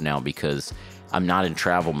wolf now because I'm not in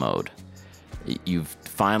travel mode. You've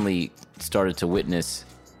finally started to witness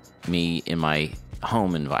me in my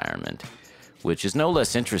home environment, which is no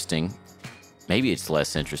less interesting. Maybe it's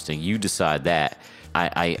less interesting. You decide that.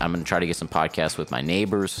 I'm going to try to get some podcasts with my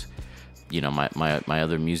neighbors, my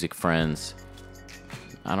other music friends.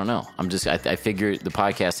 I don't know. I figure the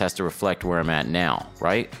podcast has to reflect where I'm at now,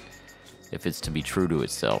 right? If it's to be true to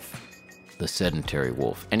itself. The sedentary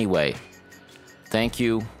wolf. Anyway, thank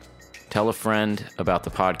you. Tell a friend about the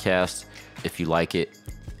podcast if you like it,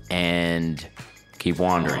 and keep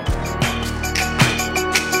wandering.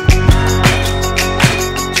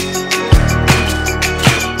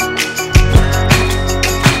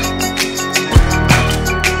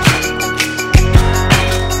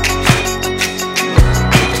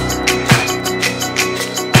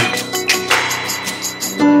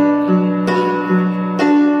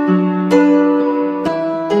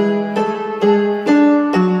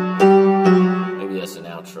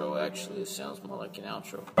 Actually, it sounds more like an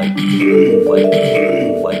outro. I'm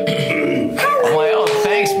like, oh,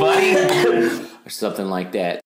 thanks, buddy. Or something like that.